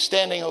 gave him a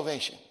standing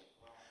ovation.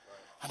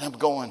 And I'm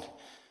going,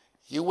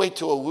 you wait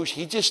till Awushi.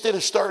 He just did a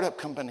startup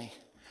company.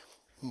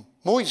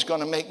 Mui's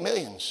going to make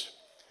millions.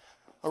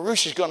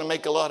 Arusha's going to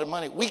make a lot of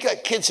money. We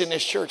got kids in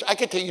this church. I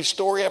could tell you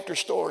story after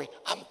story.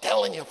 I'm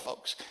telling you,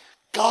 folks,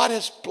 God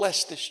has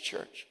blessed this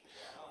church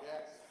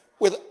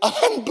with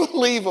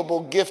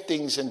unbelievable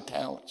giftings and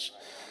talents.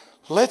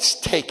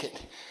 Let's take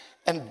it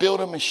and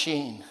build a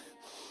machine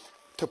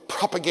to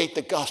propagate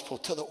the gospel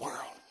to the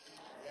world.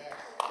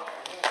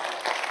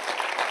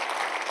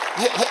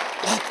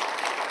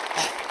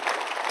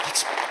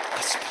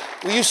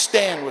 Will you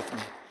stand with me?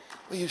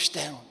 Will you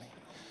stand with me?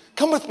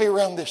 Come with me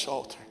around this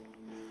altar.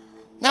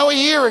 Now, a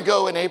year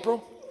ago in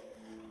April,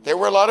 there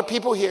were a lot of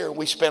people here.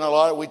 We spent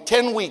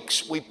 10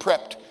 weeks we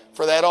prepped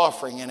for that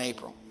offering in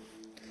April.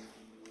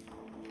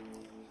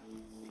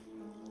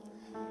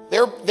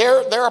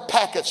 There are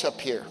packets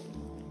up here.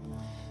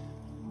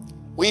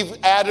 We've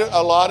added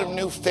a lot of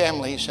new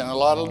families and a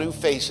lot of new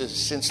faces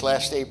since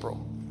last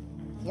April.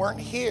 Weren't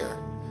here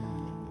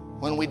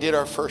when we did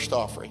our first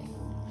offering.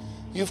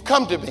 You've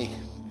come to me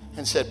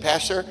and said,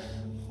 Pastor,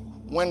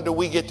 when do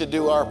we get to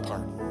do our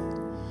part?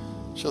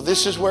 So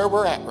this is where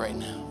we're at right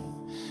now.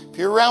 If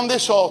you're around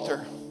this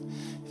altar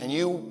and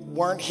you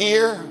weren't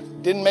here,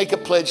 didn't make a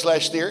pledge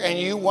last year, and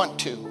you want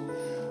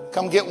to,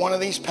 come get one of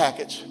these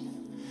packets.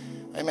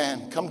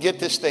 Amen. Come get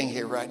this thing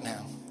here right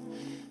now.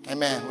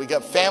 Amen. We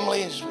got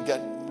families, we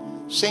got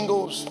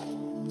singles,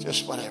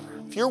 just whatever.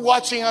 If you're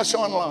watching us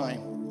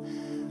online,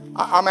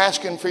 I'm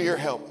asking for your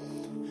help.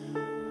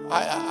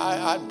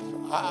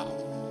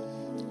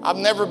 I've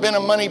never been a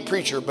money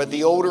preacher, but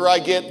the older I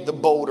get, the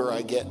bolder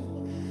I get.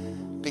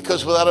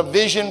 Because without a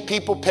vision,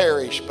 people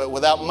perish, but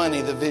without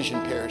money, the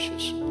vision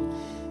perishes.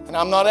 And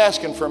I'm not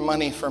asking for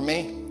money for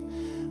me.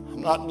 I'm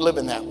not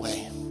living that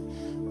way.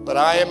 But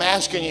I am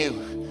asking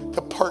you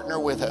to partner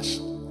with us.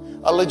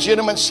 A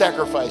legitimate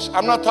sacrifice.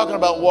 I'm not talking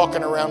about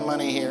walking around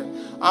money here.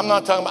 I'm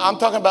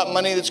talking about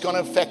money that's going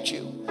to affect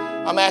you.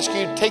 I'm asking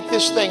you to take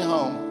this thing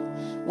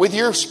home with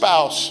your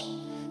spouse.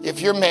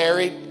 If you're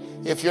married,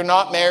 if you're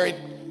not married,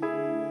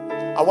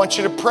 I want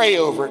you to pray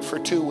over it for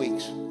 2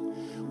 weeks.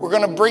 We're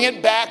going to bring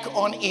it back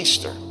on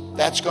Easter.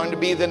 That's going to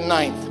be the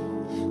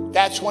 9th.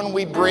 That's when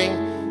we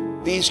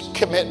bring these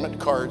commitment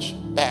cards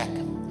back.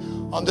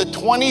 On the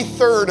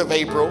 23rd of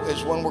April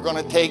is when we're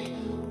going to take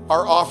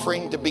our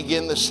offering to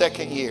begin the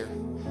second year.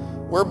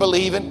 We're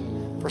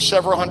believing for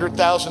several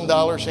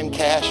 $100,000 in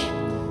cash.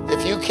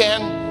 If you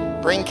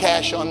can, bring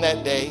cash on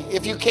that day.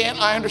 If you can't,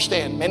 I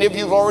understand. Many of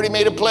you have already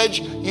made a pledge.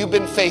 You've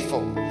been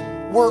faithful.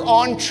 We're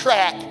on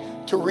track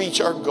to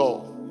reach our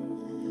goal.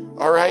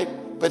 All right?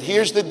 But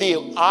here's the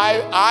deal.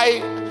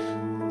 I'm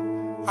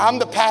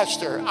the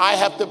pastor.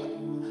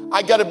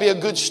 I got to be a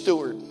good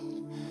steward.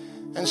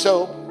 And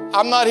so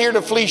I'm not here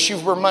to fleece you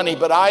for money,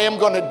 but I am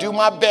going to do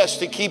my best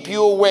to keep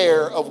you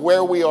aware of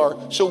where we are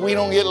so we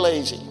don't get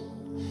lazy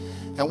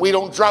and we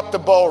don't drop the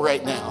ball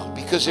right now.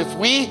 Because if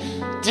we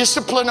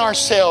discipline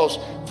ourselves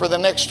for the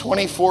next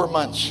 24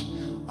 months,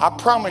 I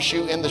promise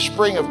you in the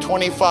spring of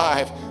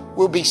 25,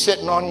 we'll be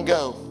sitting on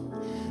go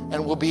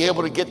and we'll be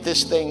able to get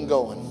this thing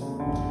going.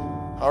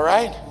 All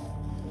right?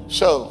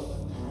 So,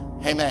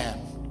 amen.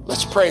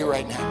 Let's pray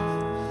right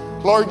now.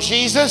 Lord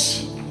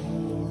Jesus,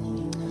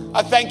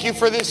 I thank you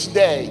for this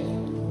day.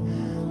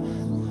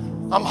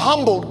 I'm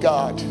humbled,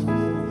 God.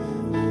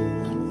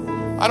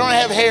 I don't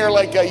have hair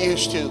like I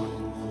used to.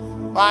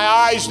 My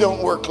eyes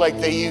don't work like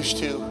they used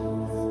to.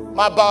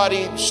 My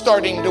body's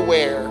starting to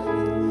wear.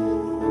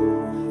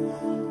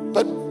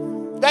 But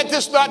that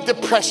does not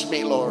depress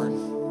me, Lord.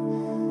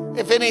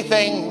 If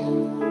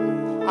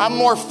anything, I'm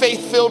more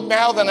faith-filled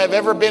now than I've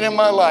ever been in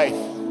my life.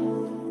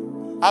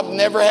 I've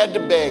never had to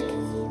beg.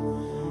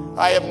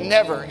 I have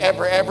never,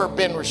 ever, ever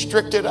been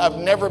restricted. I've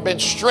never been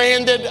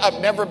stranded. I've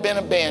never been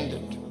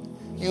abandoned.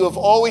 You have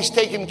always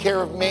taken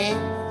care of me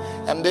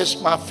and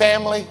my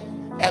family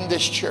and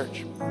this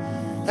church.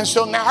 And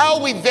so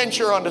now we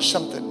venture onto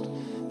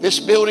something. This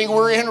building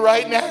we're in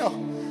right now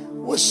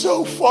was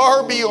so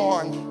far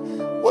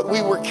beyond what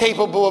we were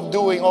capable of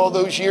doing all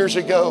those years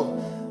ago.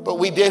 But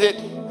we did it.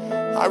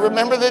 I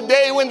remember the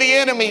day when the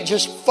enemy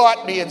just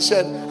fought me and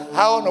said,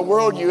 how in the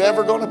world are you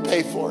ever going to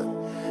pay for it?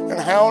 And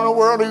how in the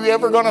world are you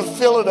ever going to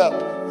fill it up?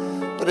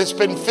 But it's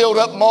been filled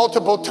up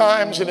multiple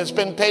times and it's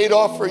been paid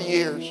off for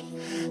years.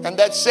 And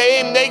that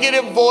same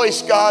negative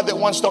voice, God, that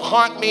wants to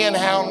haunt me and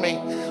hound me,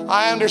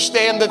 I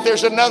understand that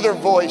there's another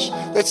voice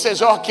that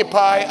says,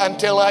 occupy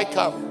until I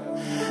come.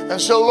 And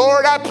so,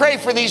 Lord, I pray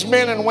for these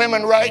men and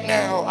women right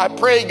now. I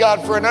pray,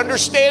 God, for an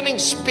understanding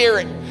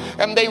spirit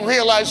and they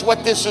realize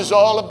what this is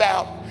all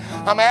about.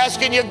 I'm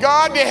asking you,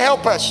 God, to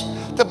help us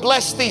to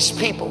bless these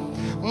people.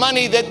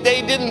 Money that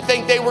they didn't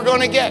think they were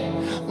going to get.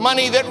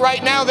 Money that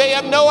right now they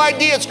have no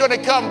idea it's going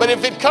to come. But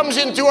if it comes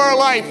into our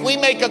life, we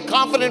make a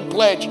confident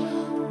pledge.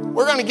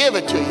 We're going to give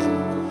it to you.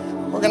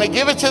 We're going to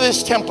give it to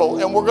this temple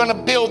and we're going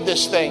to build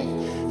this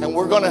thing. And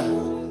we're going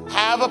to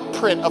have a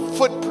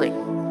footprint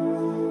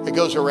that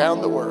goes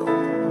around the world.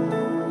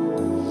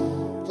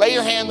 Lay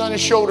your hand on the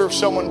shoulder of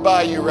someone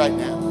by you right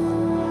now.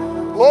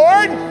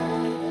 Lord,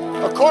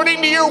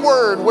 according to your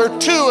word, where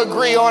two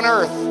agree on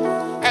earth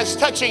as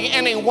touching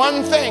any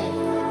one thing,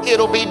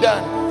 it'll be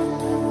done.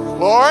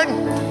 Lord,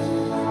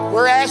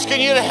 we're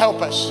asking you to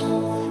help us.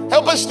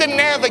 Help us to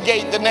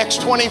navigate the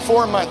next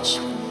 24 months.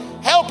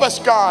 Help us,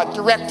 God,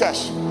 direct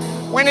us.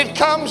 When it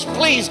comes,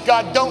 please,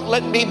 God, don't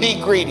let me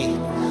be greedy.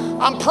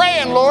 I'm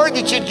praying, Lord,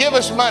 that you'd give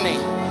us money.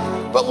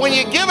 But when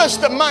you give us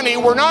the money,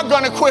 we're not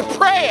going to quit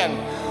praying.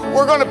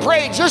 We're going to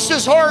pray just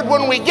as hard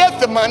when we get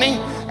the money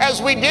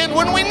as we did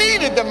when we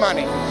needed the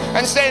money.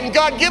 And saying,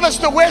 God, give us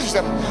the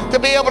wisdom to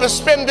be able to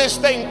spend this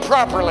thing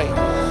properly.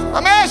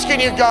 I'm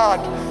asking you,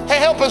 God, to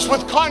help us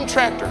with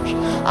contractors.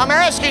 I'm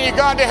asking you,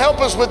 God, to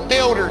help us with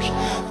builders.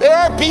 There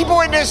are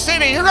people in this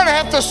city, you're going to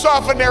have to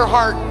soften their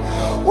heart.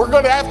 We're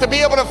going to have to be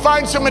able to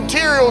find some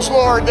materials,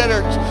 Lord, that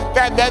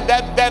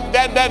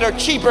are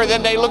cheaper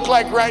than they look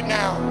like right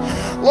now.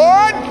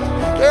 Lord,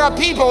 there are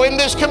people in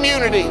this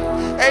community.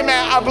 Amen.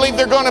 I believe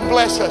they're going to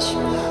bless us.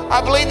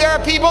 I believe there are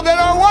people that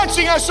are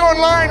watching us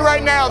online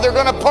right now. They're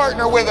going to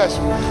partner with us.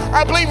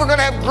 I believe we're going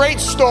to have great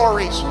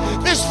stories.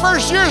 This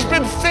first year has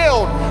been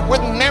filled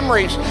with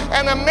memories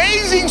and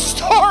amazing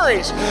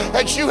stories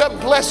that you have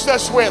blessed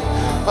us with.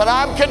 But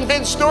I'm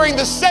convinced during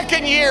the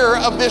second year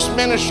of this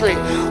ministry,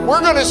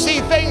 we're going to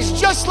see things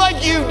just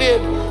like you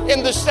did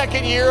in the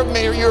second year of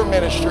your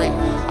ministry.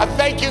 I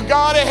thank you,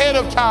 God, ahead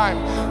of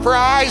time for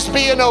eyes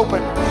being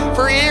open,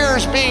 for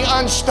ears being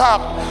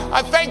unstopped.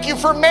 I thank you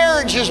for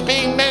marriages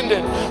being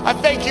mended. I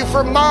thank you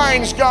for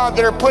minds, God,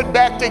 that are put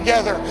back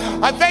together.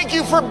 I thank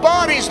you for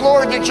bodies,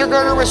 Lord, that you're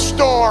going to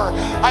restore.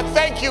 I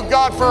thank you,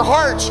 God, for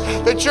hearts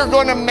that you're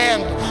going to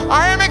mend.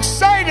 I am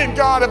excited,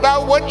 God,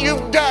 about what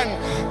you've done,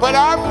 but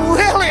I'm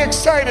really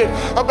excited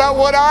about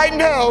what I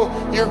know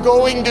you're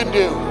going to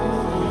do.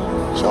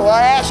 So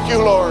I ask you,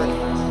 Lord,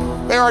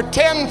 there are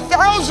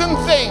 10,000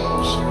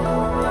 things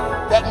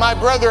that my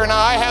brother and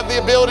I have the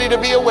ability to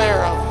be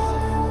aware of.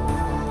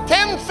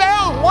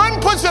 10,000, one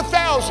puts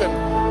 1,000,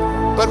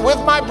 but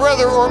with my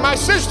brother or my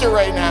sister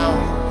right now,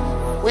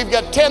 we've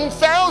got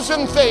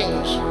 10,000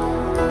 things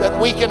that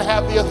we can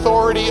have the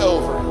authority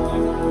over.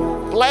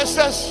 Bless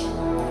us,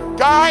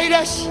 guide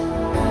us,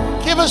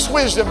 give us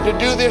wisdom to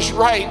do this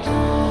right,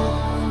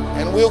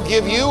 and we'll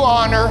give you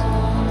honor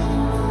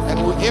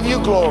and we'll give you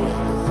glory.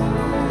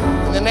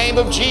 In In the name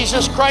of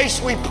Jesus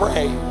Christ we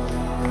pray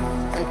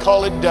and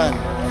call it done.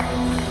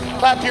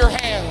 Clap your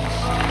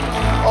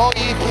hands, all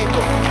ye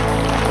people,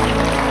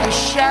 and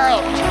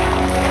shout.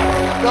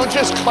 Don't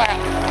just clap.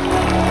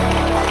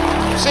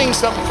 Sing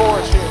something for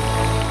us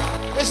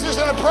here. This is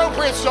an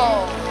appropriate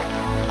song.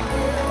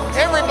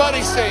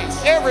 Everybody sing.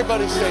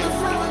 Everybody sing.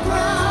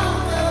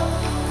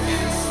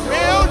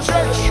 Build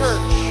your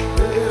church.